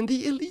 And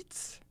the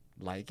elites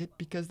like it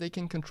because they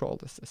can control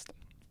the system.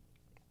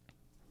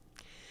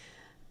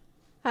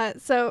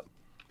 So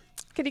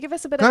could you give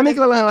us a bit Can I of make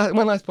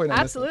one last point on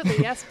this? Absolutely,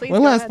 yes, please.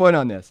 One go last ahead. point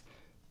on this.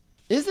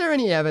 Is there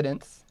any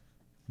evidence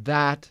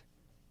that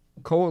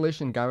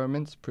coalition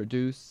governments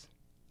produce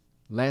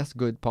less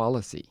good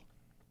policy?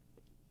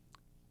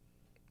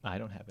 I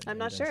don't have it. I'm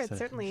not sure. It's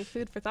certainly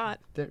food for thought.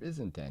 There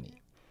isn't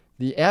any.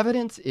 The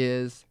evidence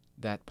is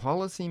that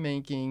policy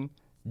making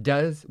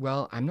does,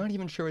 well, I'm not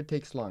even sure it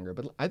takes longer,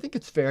 but I think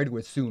it's fair to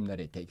assume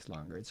that it takes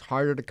longer. It's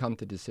harder to come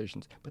to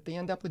decisions, but they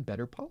end up with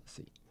better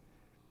policy.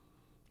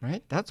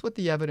 Right? That's what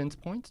the evidence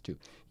points to.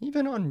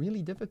 Even on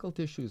really difficult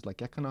issues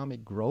like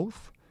economic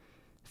growth,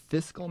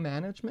 fiscal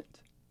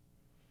management,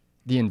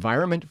 the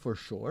environment for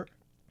sure,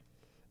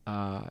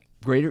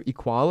 greater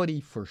equality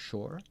for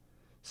sure.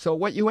 So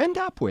what you end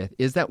up with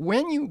is that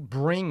when you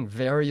bring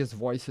various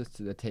voices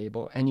to the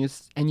table and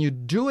you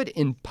do it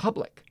in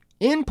public,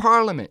 in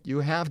Parliament,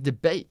 you have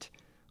debate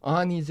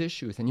on these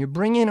issues and you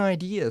bring in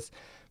ideas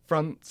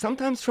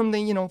sometimes from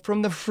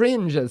the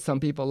fringe, as some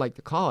people like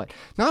to call it.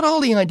 Not all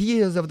the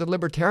ideas of the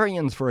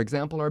libertarians, for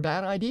example, are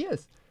bad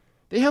ideas.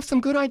 They have some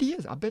good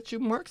ideas. I bet you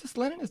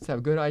Marxist-Leninists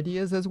have good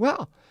ideas as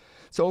well.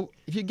 So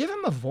if you give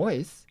them a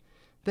voice,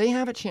 they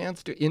have a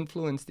chance to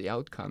influence the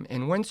outcome.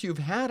 And once you've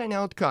had an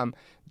outcome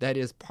that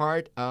is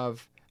part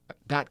of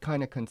that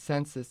kind of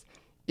consensus,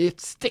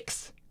 it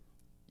sticks.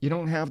 You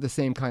don't have the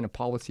same kind of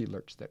policy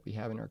lurch that we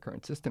have in our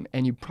current system,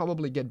 and you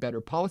probably get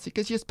better policy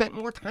because you spent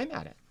more time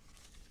at it.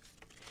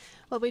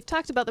 Well, we've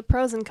talked about the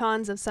pros and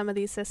cons of some of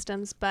these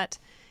systems, but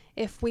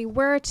if we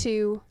were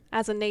to,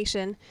 as a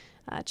nation,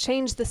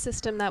 change the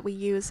system that we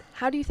use,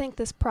 how do you think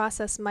this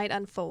process might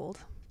unfold?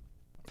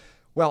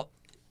 Well,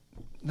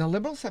 the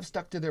Liberals have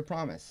stuck to their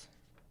promise.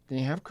 They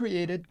have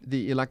created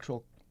the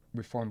Electoral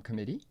Reform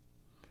Committee,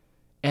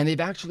 and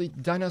they've actually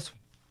done us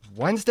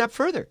one step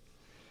further,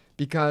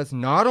 because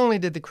not only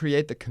did they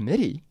create the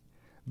committee,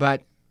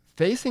 but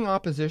facing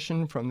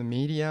opposition from the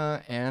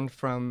media and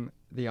from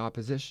the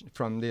opposition,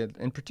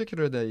 in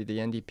particular the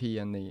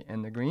NDP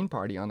and the Green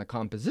Party, on the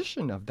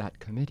composition of that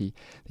committee,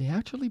 they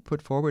actually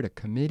put forward a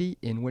committee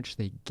in which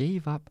they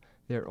gave up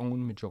their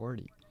own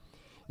majority.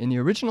 In the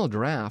original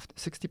draft,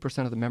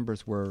 60% of the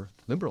members were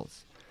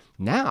Liberals.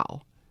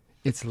 Now,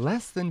 it's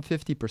less than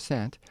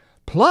 50%,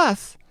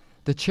 plus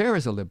the chair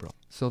is a Liberal.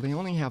 So they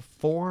only have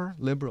 4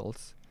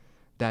 Liberals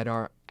that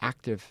are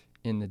active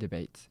in the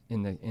debates,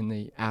 in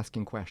the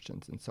asking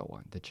questions and so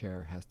on. The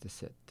chair has to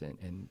sit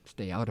and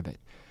stay out of it.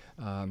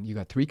 You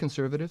got 3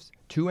 Conservatives,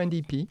 2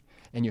 NDP,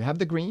 and you have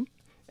the Green,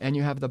 and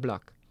you have the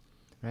Bloc,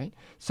 right?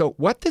 So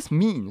what this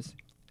means,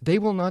 they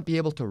will not be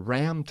able to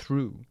ram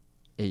through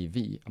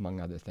AV, among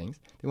other things.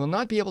 They will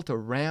not be able to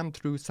ram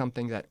through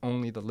something that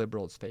only the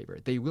Liberals favor.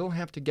 They will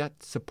have to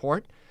get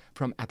support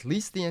from at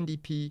least the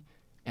NDP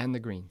and the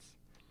Greens.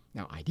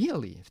 Now,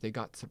 ideally, if they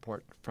got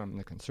support from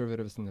the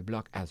Conservatives and the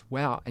Bloc as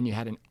well, and you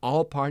had an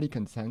all-party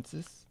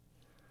consensus,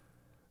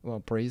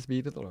 well, praise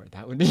be to the Lord.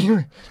 That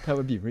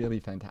would be really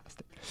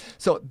fantastic.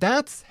 So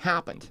that's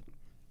happened.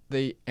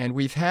 And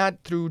we've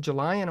had through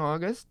July and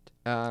August,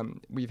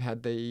 we've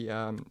had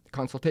the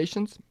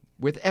consultations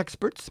with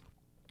experts,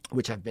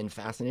 which have been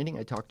fascinating.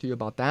 I talked to you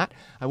about that.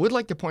 I would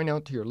like to point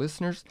out to your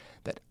listeners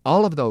that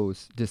all of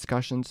those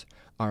discussions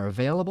are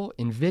available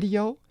in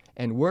video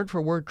and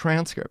word-for-word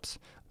transcripts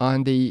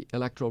on the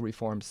electoral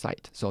reform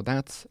site. So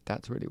that's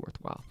really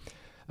worthwhile.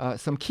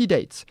 Some key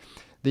dates.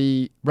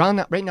 Right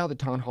now the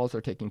town halls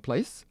are taking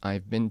place.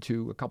 I've been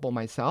to a couple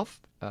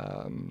myself.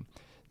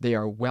 They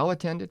are well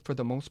attended for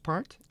the most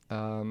part.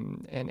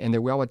 And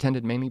they're well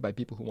attended mainly by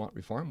people who want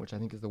reform, which I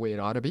think is the way it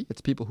ought to be.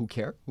 It's people who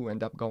care who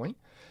end up going.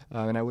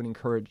 And I would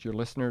encourage your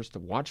listeners to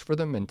watch for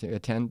them and to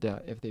attend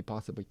if they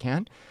possibly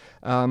can.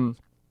 The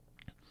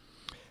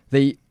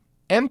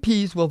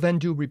MPs will then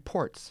do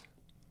reports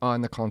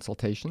on the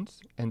consultations,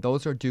 and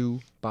those are due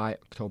by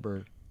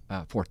October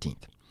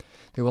 14th.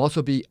 There will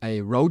also be a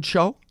road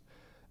show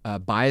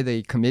by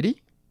the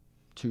committee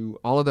to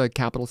all of the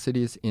capital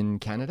cities in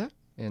Canada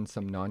and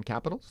some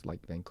non-capitals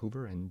like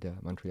Vancouver and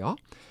Montreal.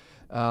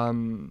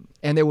 And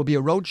there will be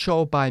a road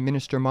show by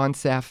Minister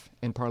Monsef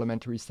and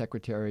Parliamentary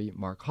Secretary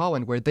Mark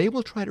Holland, where they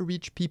will try to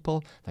reach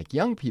people, like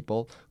young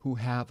people, who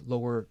have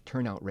lower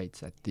turnout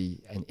rates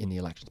in the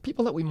elections,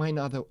 people that we might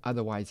not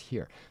otherwise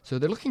hear. So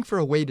they're looking for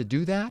a way to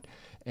do that.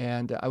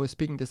 And I was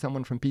speaking to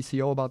someone from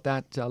PCO about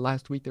that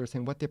last week. They were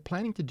saying what they're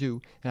planning to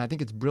do, and I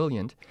think it's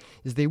brilliant,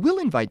 is they will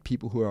invite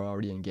people who are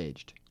already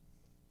engaged,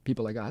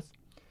 people like us,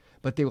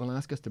 but they will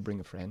ask us to bring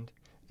a friend,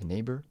 a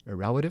neighbor, a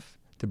relative,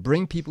 to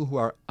bring people who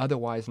are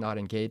otherwise not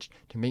engaged,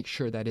 to make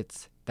sure that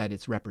it's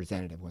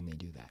representative when they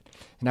do that.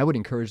 And I would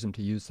encourage them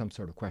to use some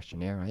sort of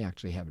questionnaire. I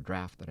actually have a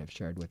draft that I've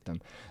shared with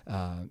them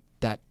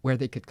where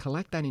they could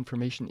collect that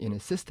information in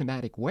a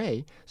systematic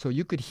way, so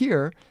you could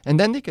hear, and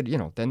then they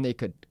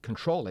could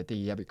control it.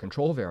 They have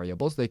control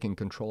variables. They can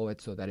control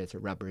it so that it's a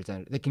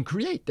representative. They can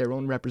create their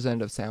own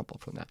representative sample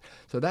from that.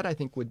 So that I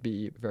think would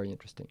be very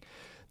interesting.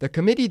 The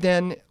committee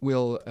then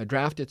will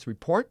draft its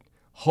report,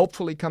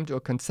 hopefully come to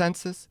a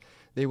consensus.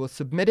 They will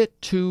submit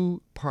it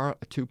to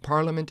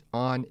Parliament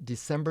on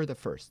December the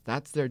 1st.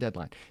 That's their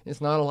deadline. It's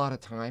not a lot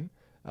of time.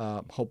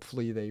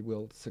 Hopefully they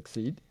will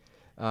succeed.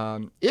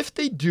 If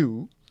they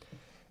do,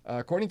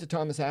 according to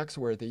Thomas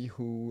Axworthy,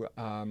 who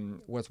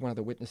was one of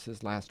the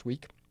witnesses last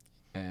week,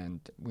 and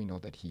we know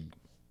that he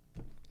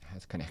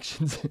has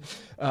connections,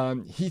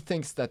 he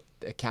thinks that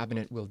the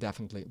cabinet will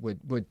definitely,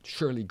 would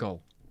surely go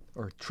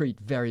or treat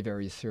very,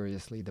 very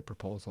seriously the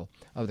proposal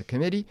of the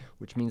committee,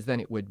 which means then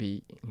it would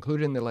be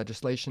included in the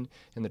legislation,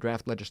 and the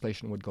draft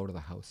legislation would go to the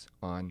House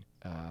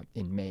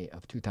in May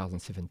of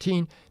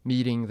 2017,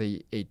 meeting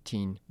the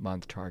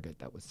 18-month target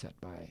that was set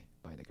by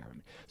the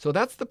government. So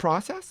that's the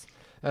process.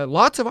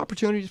 Lots of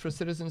opportunities for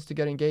citizens to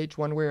get engaged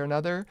one way or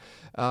another.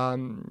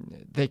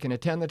 They can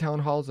attend the town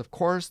halls, of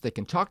course. They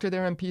can talk to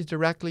their MPs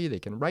directly. They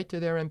can write to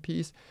their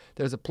MPs.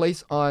 There's a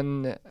place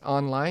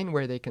online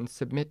where they can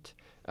submit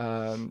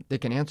they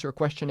can answer a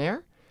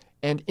questionnaire,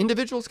 and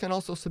individuals can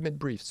also submit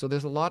briefs. So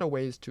there's a lot of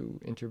ways to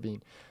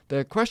intervene.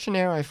 The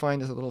questionnaire I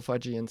find is a little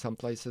fudgy in some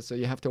places, so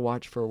you have to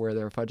watch for where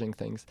they're fudging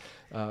things.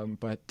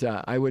 But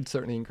I would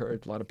certainly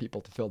encourage a lot of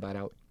people to fill that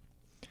out.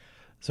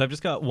 So I've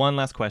just got one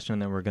last question,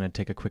 and then we're going to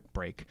take a quick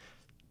break.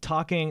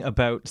 Talking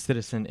about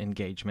citizen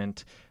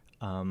engagement,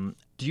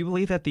 do you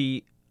believe that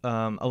the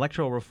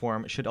electoral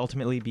reform should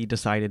ultimately be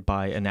decided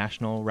by a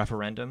national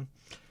referendum?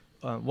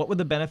 What would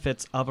the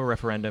benefits of a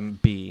referendum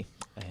be?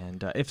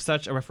 And if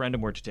such a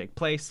referendum were to take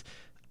place,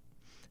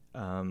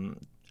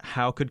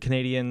 how could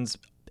Canadians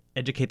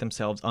educate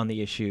themselves on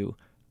the issue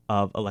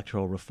of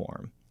electoral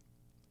reform?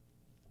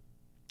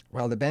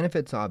 Well, the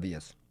benefit's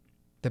obvious.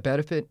 The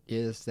benefit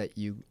is that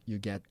you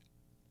get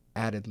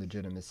added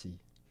legitimacy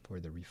for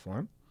the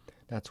reform.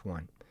 That's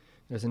one.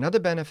 There's another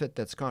benefit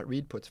that Scott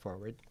Reid puts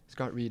forward.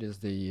 Scott Reid is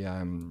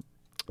the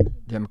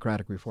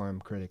Democratic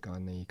Reform critic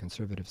on the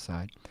Conservative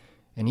side.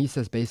 And he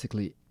says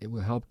basically it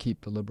will help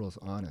keep the Liberals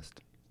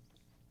honest.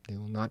 They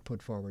will not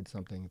put forward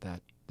something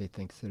that they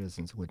think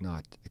citizens would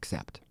not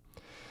accept.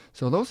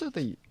 So those are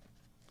the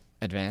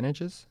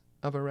advantages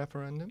of a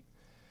referendum.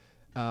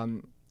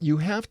 You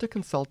have to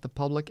consult the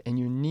public, and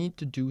you need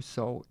to do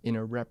so in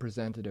a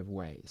representative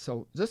way.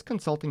 So just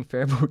consulting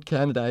Fair Vote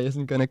Canada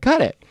isn't going to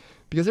cut it,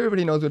 because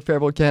everybody knows what Fair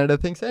Vote Canada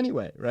thinks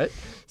anyway, right?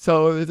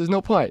 So there's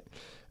no point.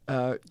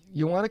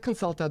 You want to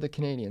consult other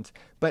Canadians,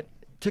 but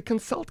to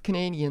consult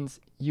Canadians,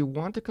 you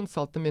want to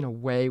consult them in a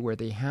way where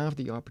they have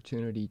the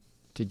opportunity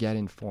to get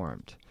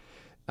informed.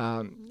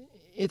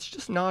 It's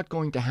just not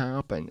going to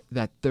happen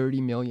that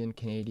 30 million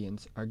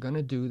Canadians are going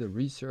to do the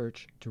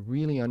research to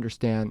really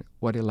understand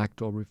what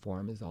electoral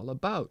reform is all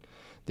about.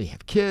 They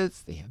have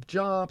kids, they have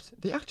jobs,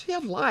 they actually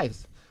have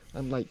lives,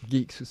 unlike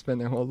geeks who spend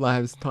their whole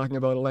lives talking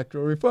about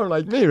electoral reform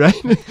like me, right?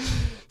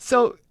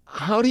 So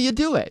how do you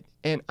do it?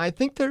 And I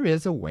think there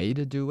is a way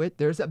to do it.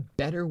 There's a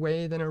better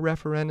way than a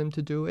referendum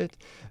to do it.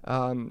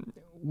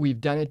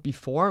 We've done it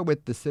before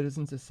with the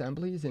citizens'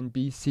 assemblies in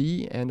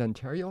BC and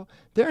Ontario.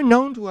 They're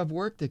known to have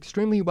worked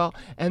extremely well,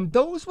 and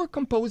those were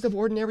composed of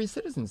ordinary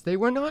citizens. They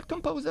were not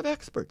composed of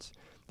experts.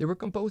 They were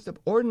composed of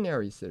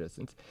ordinary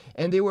citizens,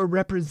 and they were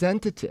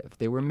representative.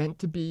 They were meant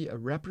to be a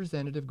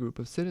representative group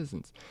of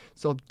citizens.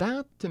 So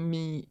that, to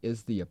me,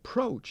 is the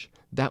approach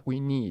that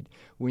we need.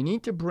 We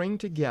need to bring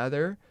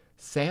together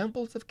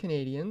samples of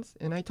Canadians,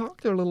 and I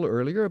talked a little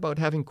earlier about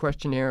having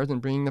questionnaires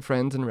and bringing the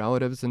friends and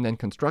relatives and then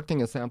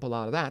constructing a sample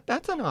out of that.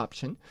 That's an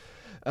option.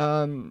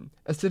 A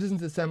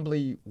citizens'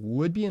 assembly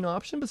would be an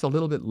option, but it's a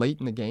little bit late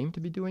in the game to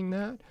be doing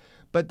that.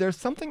 But there's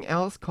something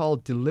else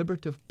called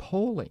deliberative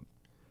polling,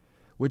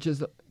 which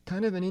is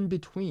kind of an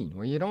in-between,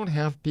 where you don't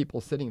have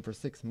people sitting for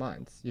 6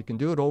 months. You can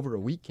do it over a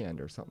weekend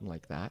or something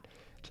like that,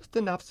 just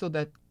enough so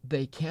that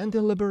they can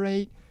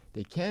deliberate,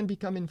 they can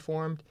become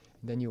informed.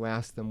 Then you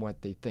ask them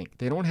what they think.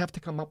 They don't have to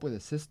come up with a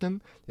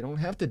system. They don't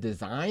have to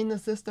design the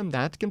system.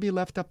 That can be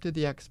left up to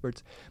the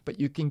experts. But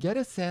you can get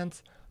a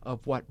sense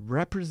of what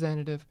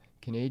representative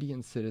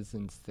Canadian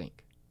citizens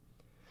think.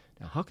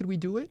 Now, how could we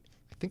do it?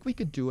 I think we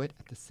could do it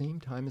at the same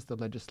time as the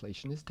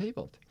legislation is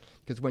tabled.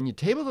 Because when you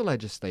table the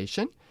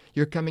legislation,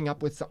 you're coming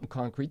up with something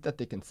concrete that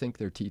they can sink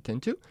their teeth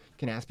into. You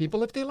can ask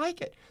people if they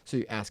like it. So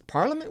you ask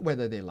Parliament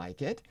whether they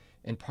like it,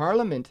 and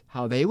Parliament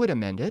how they would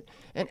amend it,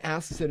 and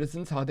ask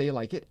citizens how they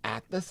like it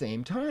at the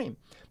same time.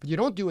 But you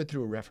don't do it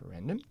through a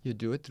referendum. You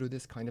do it through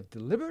this kind of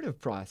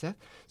deliberative process,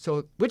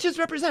 which is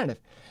representative.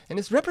 And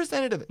it's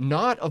representative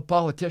not of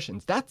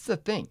politicians. That's the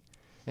thing.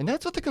 And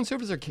that's what the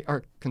Conservatives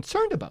are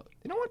concerned about.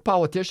 They don't want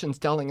politicians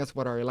telling us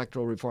what our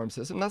electoral reform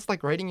system. That's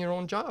like writing your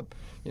own job,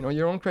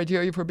 your own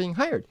criteria for being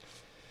hired.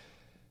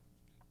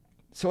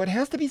 So it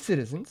has to be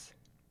citizens,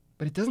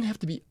 but it doesn't have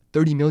to be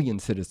 30 million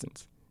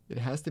citizens. It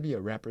has to be a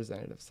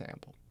representative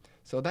sample.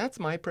 So that's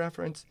my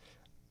preference.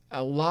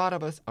 A lot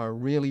of us are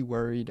really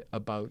worried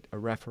about a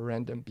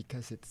referendum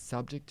because it's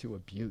subject to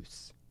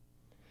abuse.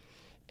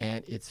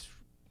 And it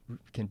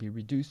can be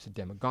reduced to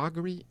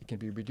demagoguery. It can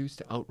be reduced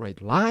to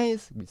outright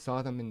lies. We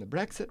saw them in the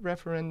Brexit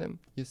referendum.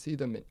 You see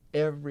them in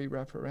every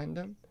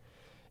referendum.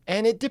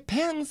 And it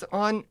depends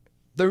on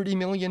 30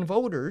 million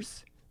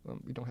voters. Well,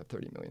 we don't have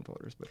 30 million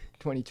voters, but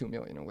 22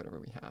 million or whatever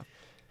we have,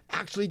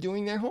 actually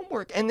doing their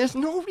homework. And there's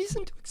no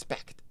reason to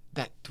expect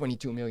that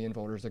 22 million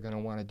voters are going to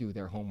want to do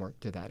their homework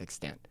to that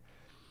extent.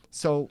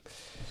 So,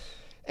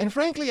 and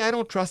frankly, I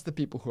don't trust the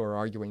people who are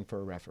arguing for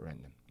a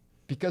referendum.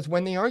 Because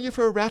when they argue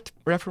for a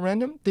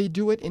referendum, they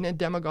do it in a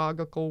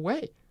demagogical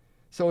way.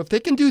 So if they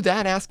can do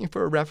that, asking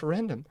for a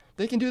referendum,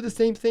 they can do the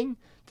same thing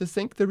to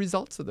sink the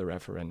results of the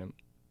referendum.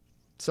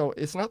 So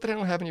it's not that I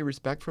don't have any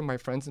respect for my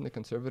friends in the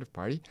Conservative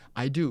Party.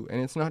 I do.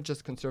 And it's not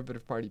just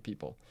Conservative Party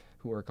people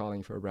who are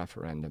calling for a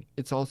referendum.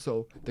 It's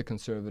also the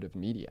conservative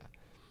media.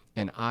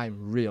 And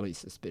I'm really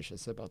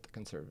suspicious about the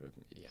conservative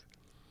media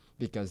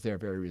because they're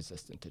very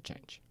resistant to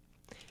change.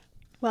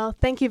 Well,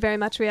 thank you very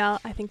much, Riel.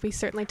 I think we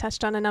certainly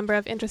touched on a number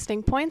of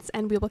interesting points,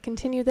 and we will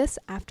continue this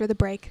after the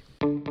break.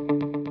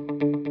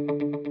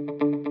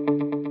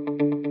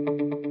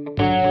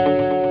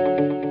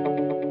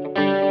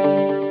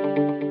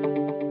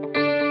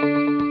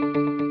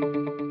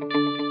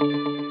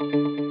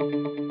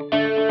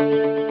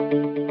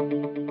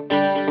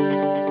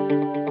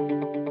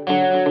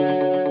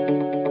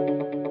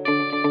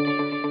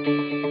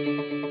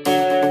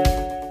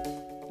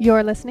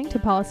 You're listening to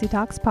Policy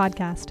Talks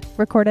Podcast,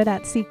 recorded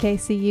at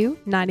CKCU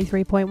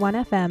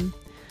 93.1 FM.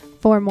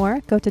 For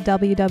more, go to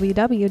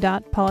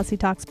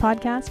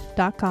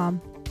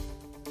www.policytalkspodcast.com.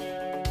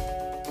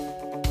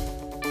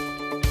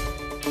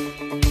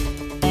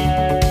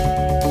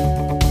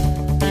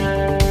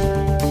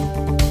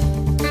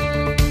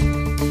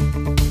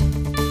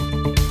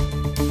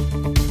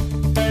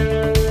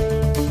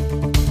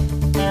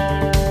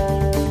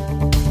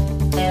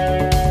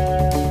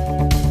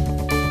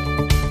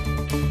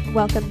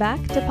 Welcome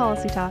back to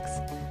Policy Talks.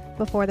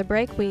 Before the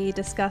break, we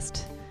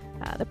discussed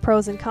the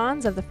pros and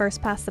cons of the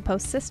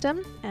first-past-the-post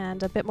system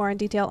and a bit more in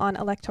detail on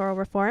electoral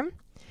reform.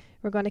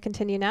 We're going to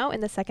continue now in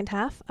the second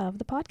half of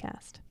the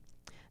podcast.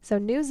 So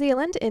New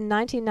Zealand in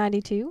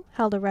 1992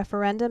 held a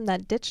referendum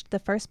that ditched the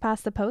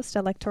first-past-the-post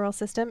electoral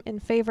system in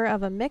favor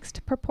of a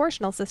mixed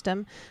proportional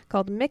system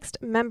called Mixed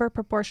Member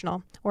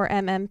Proportional, or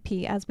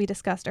MMP, as we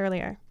discussed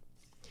earlier.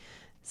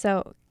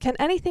 So, can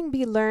anything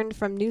be learned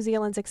from New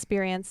Zealand's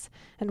experience,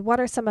 and what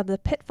are some of the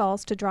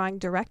pitfalls to drawing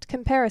direct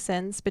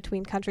comparisons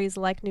between countries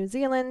like New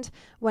Zealand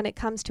when it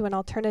comes to an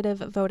alternative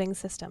voting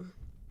system?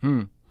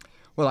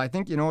 Well, I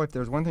think, if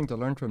there's one thing to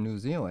learn from New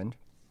Zealand,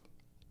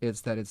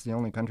 it's that it's the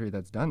only country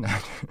that's done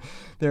that.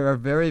 There are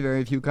very,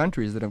 very few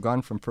countries that have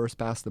gone from first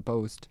past the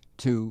post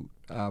to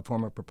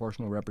form of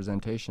proportional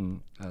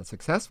representation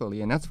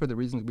successfully, and that's for the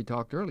reasons we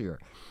talked earlier.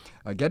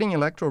 Getting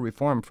electoral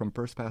reform from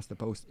first past the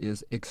post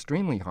is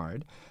extremely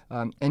hard,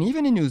 and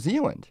even in New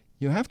Zealand,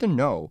 you have to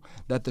know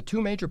that the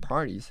two major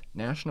parties,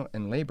 National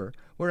and Labour,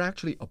 were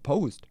actually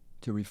opposed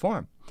to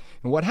reform.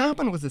 And what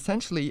happened was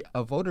essentially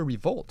a voter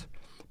revolt,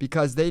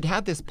 because they'd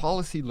had this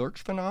policy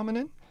lurch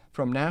phenomenon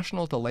from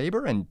National to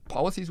Labour, and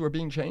policies were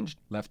being changed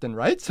left and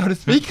right, so to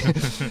speak,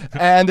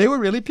 and they were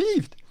really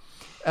peeved.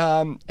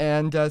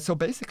 So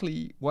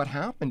basically what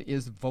happened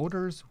is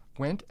voters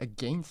went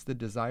against the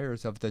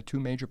desires of the two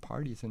major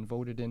parties and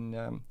voted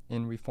in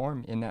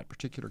reform in that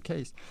particular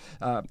case.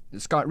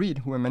 Scott Reid,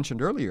 who I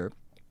mentioned earlier,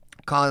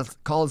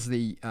 calls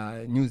the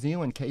New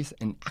Zealand case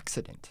an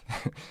accident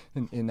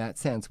in that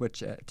sense,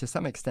 which to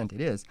some extent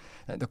it is.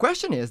 The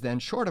question is then,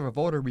 short of a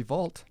voter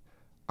revolt,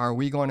 are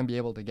we going to be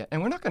able to get,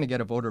 and we're not going to get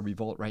a voter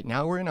revolt right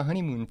now. We're in a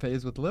honeymoon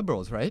phase with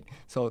Liberals, right?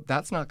 So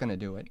that's not going to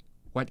do it.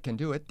 What can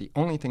do it? The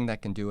only thing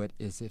that can do it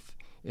is if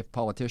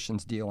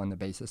politicians deal on the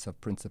basis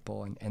of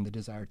principle and the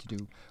desire to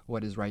do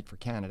what is right for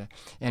Canada.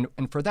 And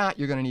for that,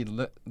 you're going to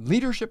need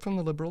leadership from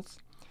the Liberals.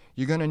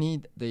 You're going to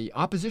need the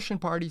opposition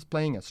parties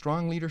playing a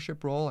strong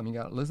leadership role. I mean, you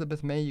got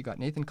Elizabeth May, you got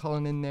Nathan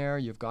Cullen in there,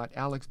 you've got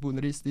Alex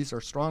Boulris. These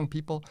are strong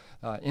people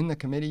in the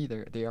committee.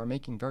 They are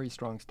making very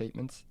strong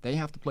statements. They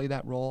have to play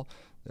that role.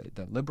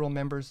 The Liberal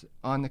members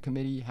on the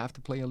committee have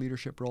to play a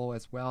leadership role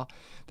as well.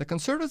 The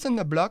Conservatives and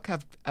the Bloc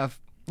have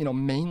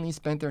mainly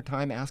spent their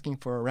time asking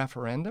for a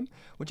referendum,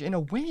 which in a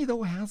way,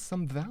 though, has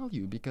some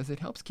value because it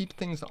helps keep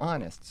things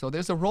honest. So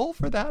there's a role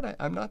for that.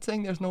 I'm not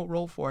saying there's no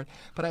role for it,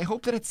 but I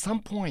hope that at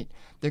some point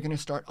they're going to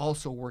start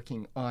also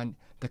working on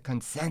the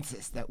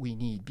consensus that we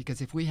need,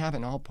 because if we have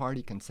an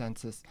all-party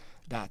consensus,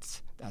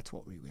 that's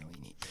what we really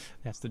need.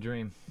 That's the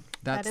dream.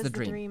 That's That the is the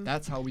dream. dream.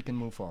 That's how we can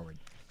move forward.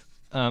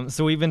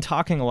 So we've been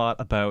talking a lot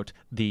about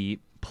the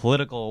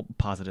political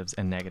positives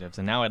and negatives,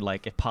 and now I'd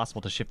like, if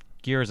possible, to shift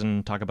gears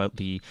and talk about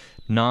the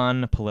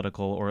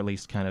non-political, or at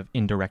least kind of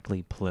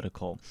indirectly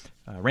political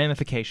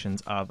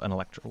ramifications of an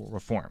electoral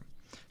reform.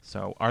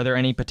 So are there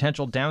any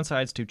potential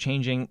downsides to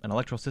changing an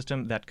electoral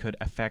system that could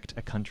affect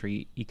a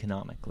country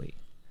economically?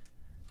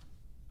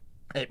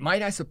 It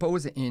might, I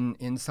suppose,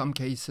 in some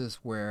cases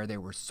where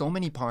there were so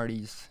many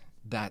parties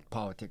that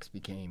politics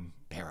became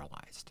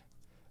paralyzed.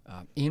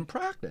 In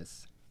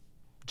practice,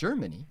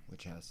 Germany,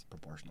 which has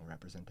proportional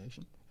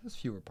representation, has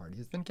fewer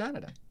parties than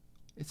Canada.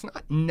 It's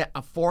not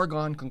a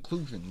foregone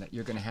conclusion that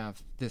you're going to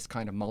have this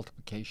kind of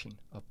multiplication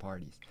of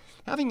parties.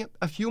 Having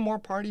a few more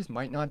parties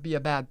might not be a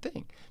bad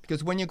thing,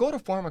 because when you go to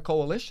form a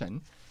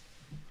coalition,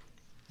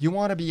 you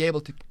want to be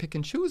able to pick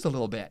and choose a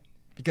little bit.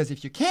 Because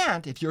if you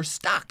can't, if you're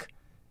stuck,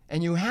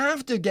 and you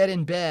have to get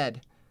in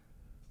bed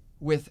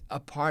with a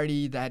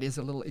party that is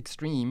a little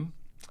extreme,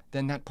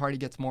 then that party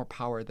gets more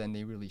power than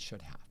they really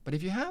should have. But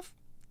if you have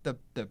the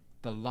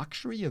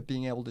luxury of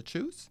being able to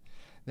choose,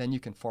 then you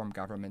can form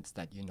governments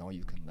that you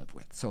can live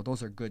with. So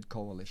those are good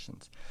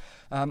coalitions.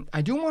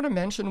 I do want to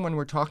mention, when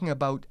we're talking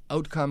about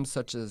outcomes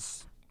such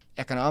as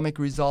economic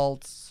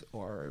results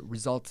or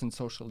results in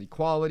social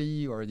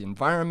equality or the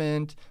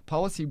environment,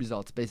 policy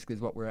results basically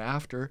is what we're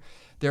after,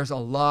 there's a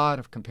lot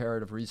of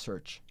comparative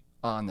research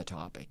on the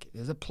topic.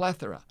 There's a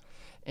plethora.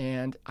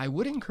 And I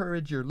would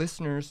encourage your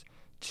listeners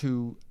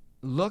to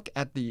look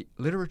at the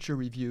literature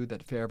review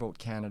that Fair Vote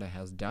Canada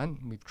has done.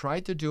 We've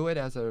tried to do it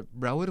as a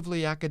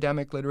relatively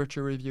academic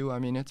literature review. I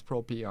mean, it's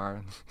pro-PR.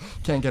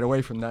 Can't get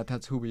away from that.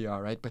 That's who we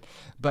are, right?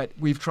 But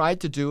we've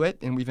tried to do it,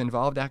 and we've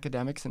involved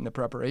academics in the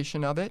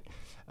preparation of it.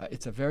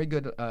 It's a very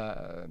good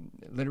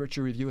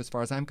literature review as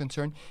far as I'm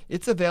concerned.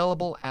 It's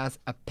available as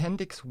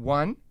Appendix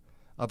 1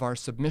 of our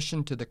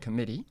submission to the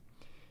committee,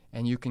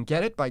 and you can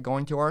get it by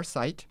going to our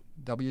site,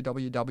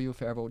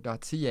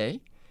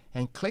 www.fairvote.ca,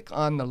 and click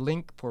on the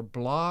link for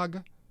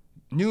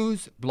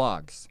news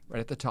blogs right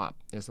at the top.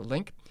 There's a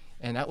link,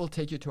 and that will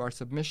take you to our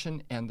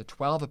submission and the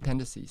 12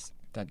 appendices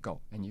that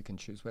go, and you can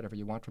choose whatever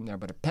you want from there.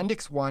 But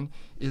Appendix 1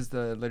 is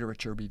the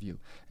literature review.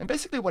 And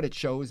basically what it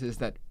shows is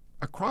that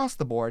across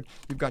the board,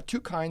 you've got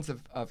two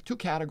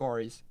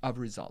categories of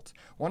results.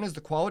 One is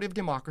the quality of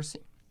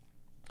democracy.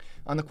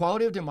 On the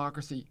quality of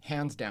democracy,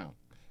 hands down,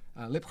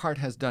 Lipkhart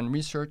has done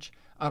research.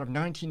 Out of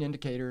 19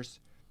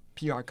 indicators,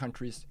 PR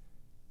countries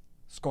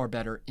score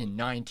better in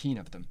 19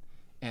 of them,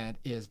 and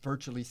is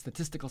virtually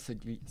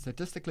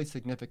statistically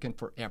significant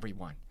for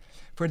everyone.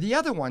 For the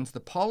other ones, the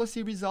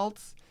policy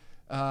results,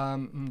 I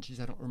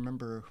don't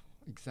remember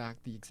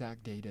the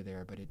exact data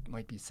there, but it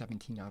might be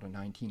 17 out of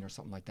 19 or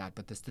something like that,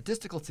 but the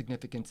statistical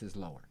significance is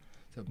lower.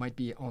 So it might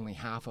be only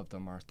half of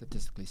them are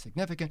statistically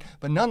significant,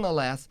 but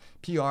nonetheless,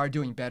 PR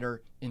doing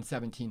better in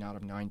 17 out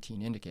of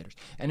 19 indicators.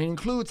 And it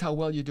includes how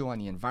well you do on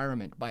the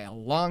environment by a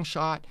long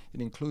shot.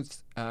 It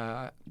includes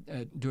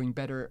doing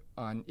better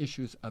on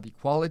issues of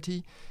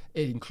equality.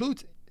 It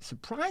includes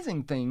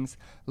surprising things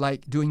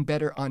like doing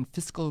better on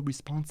fiscal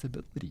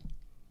responsibility.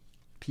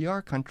 PR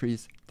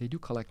countries, they do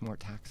collect more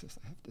taxes,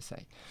 I have to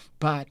say,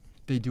 but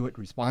they do it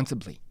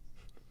responsibly.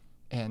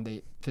 And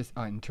they,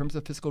 in terms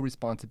of fiscal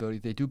responsibility,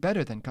 they do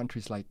better than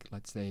countries like,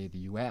 let's say, the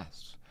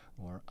U.S.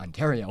 or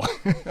Ontario.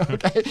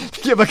 Okay,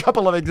 to give a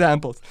couple of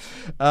examples.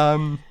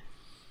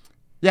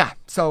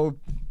 So,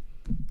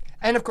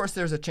 and of course,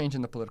 there's a change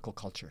in the political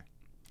culture.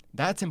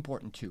 That's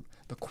important too.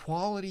 The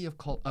quality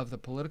of the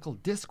political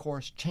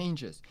discourse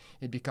changes.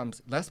 It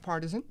becomes less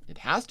partisan. It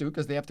has to,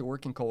 because they have to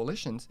work in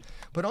coalitions.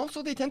 But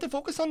also, they tend to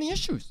focus on the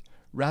issues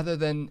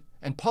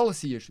and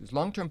policy issues,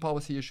 long-term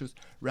policy issues,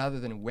 rather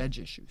than wedge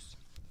issues.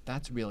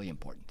 That's really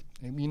important.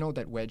 And we know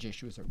that wedge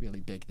issues are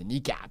really big. The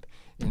NECAP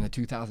in the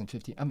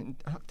 2015,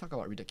 talk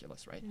about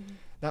ridiculous, right? Mm-hmm.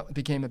 That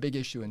became a big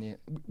issue.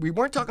 We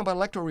weren't talking about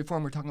electoral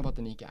reform, we're talking about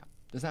the NECAP.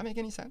 Does that make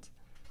any sense?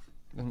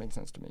 It doesn't make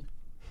sense to me.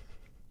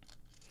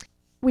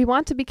 We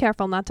want to be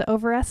careful not to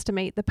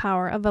overestimate the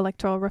power of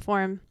electoral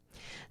reform.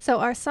 So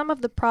are some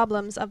of the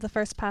problems of the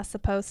first past the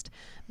post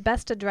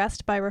best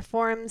addressed by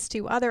reforms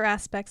to other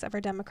aspects of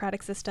our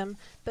democratic system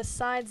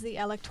besides the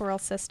electoral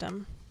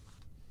system?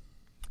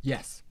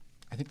 Yes.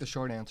 I think the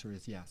short answer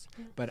is yes.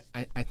 Yeah. But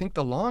I think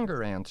the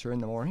longer answer and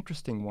the more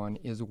interesting one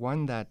is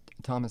one that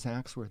Thomas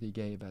Axworthy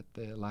gave at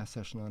the last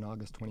session on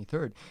August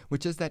 23rd,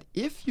 which is that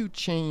if you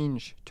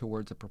change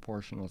towards a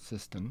proportional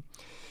system,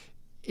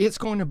 it's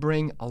going to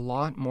bring a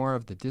lot more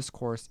of the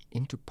discourse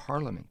into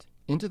Parliament,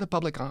 into the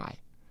public eye,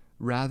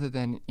 rather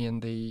than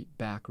in the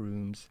back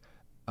rooms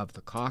of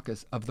the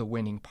caucus of the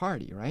winning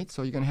party, right?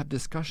 So you're going to have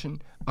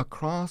discussion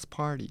across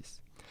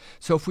parties.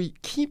 So if we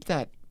keep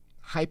that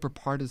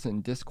hyper-partisan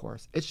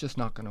discourse, it's just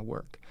not going to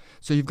work.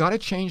 So you've got to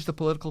change the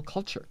political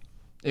culture.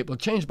 It will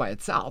change by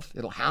itself.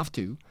 It'll have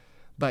to.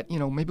 But,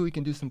 maybe we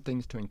can do some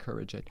things to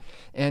encourage it.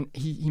 And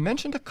he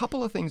mentioned a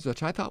couple of things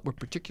which I thought were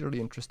particularly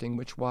interesting,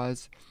 which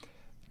was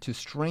to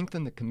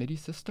strengthen the committee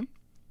system.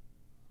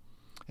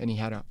 And he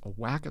had a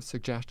whack of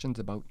suggestions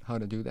about how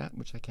to do that,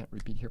 which I can't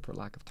repeat here for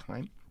lack of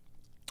time.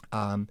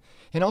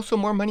 And also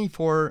more money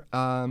for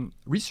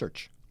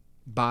research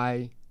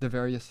by the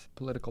various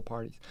political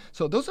parties.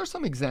 So those are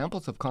some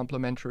examples of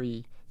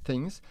complementary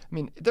things. I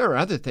mean, there are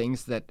other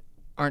things that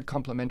aren't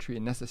complementary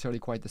in necessarily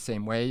quite the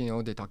same way.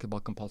 They talk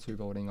about compulsory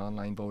voting,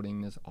 online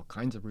voting. There's all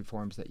kinds of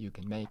reforms that you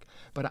can make.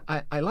 But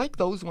I like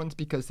those ones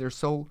because they're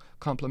so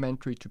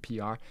complementary to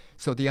PR.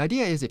 So the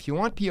idea is if you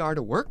want PR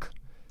to work,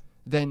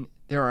 then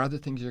there are other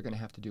things you're going to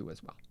have to do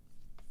as well.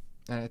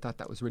 And I thought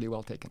that was really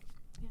well taken.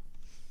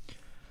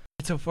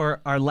 So for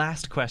our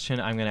last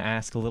question, I'm going to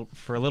ask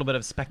for a little bit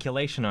of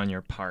speculation on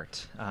your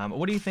part.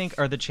 What do you think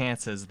are the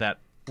chances that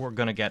we're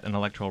going to get an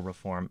electoral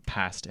reform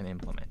passed and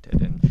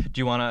implemented? And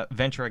do you want to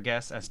venture a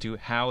guess as to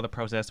how the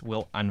process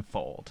will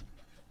unfold?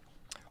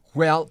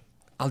 Well,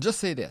 I'll just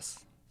say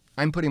this.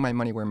 I'm putting my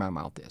money where my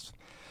mouth is.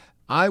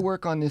 I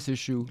work on this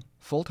issue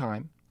full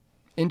time,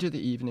 into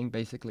the evening,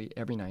 basically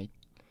every night,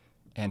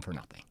 and for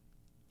nothing.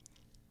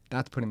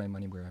 That's putting my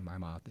money where my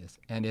mouth is.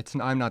 And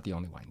I'm not the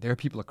only one. There are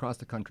people across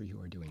the country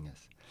who are doing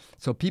this.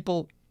 So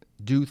people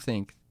do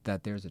think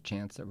that there's a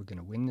chance that we're going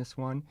to win this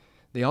one.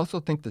 They also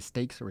think the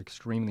stakes are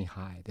extremely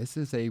high. This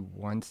is a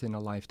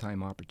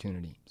once-in-a-lifetime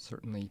opportunity.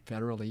 Certainly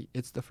federally,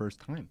 it's the first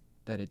time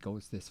that it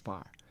goes this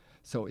far.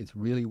 So it's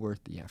really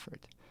worth the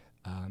effort.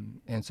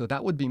 And so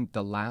that would be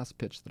the last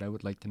pitch that I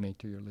would like to make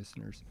to your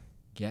listeners.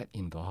 Get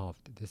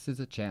involved. This is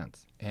a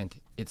chance. And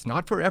it's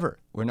not forever.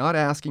 We're not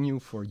asking you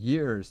for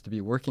years to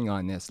be working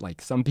on this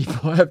like some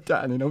people have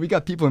done. We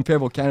got people in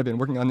Fairville, Canada, been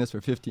working on this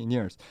for 15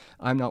 years.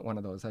 I'm not one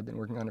of those. I've been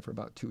working on it for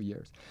about 2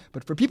 years.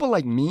 But for people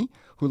like me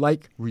who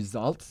like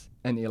results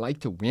and they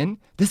like to win,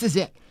 this is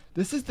it.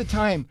 This is the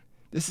time.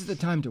 This is the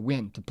time to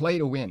win, to play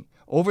to win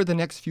over the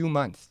next few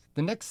months,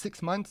 the next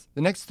 6 months,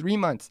 the next 3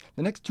 months,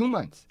 the next 2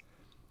 months.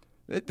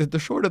 The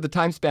shorter the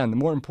time span, the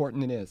more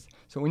important it is.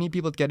 So we need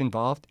people to get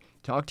involved.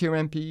 Talk to your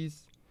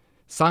MPs.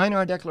 Sign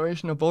our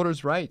Declaration of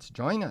Voters' Rights.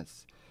 Join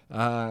us.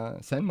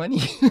 Send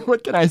money.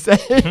 What can I say?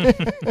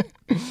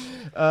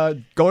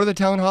 Go to the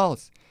town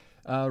halls.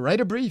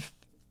 Write a brief.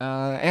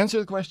 Answer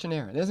the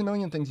questionnaire. There's a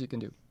million things you can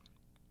do.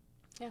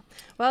 Yeah.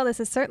 Well, this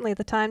is certainly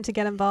the time to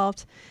get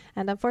involved.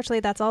 And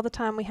unfortunately, that's all the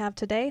time we have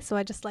today. So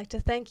I'd just like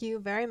to thank you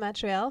very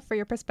much, Réal, for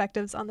your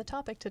perspectives on the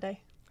topic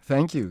today.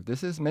 Thank you.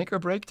 This is make or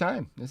break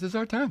time. This is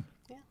our time.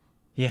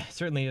 Yeah,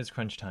 certainly is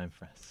crunch time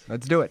for us.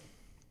 Let's do it.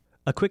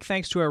 A quick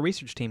thanks to our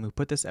research team who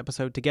put this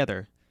episode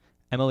together.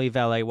 Emily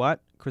Valle-Watt,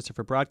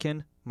 Christopher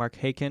Brodkin, Mark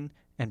Haken,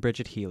 and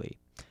Bridget Healy.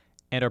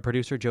 And our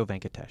producer, Joe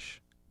Venkatesh.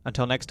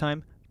 Until next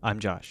time, I'm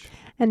Josh.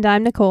 And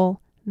I'm Nicole.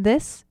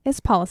 This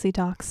is Policy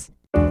Talks.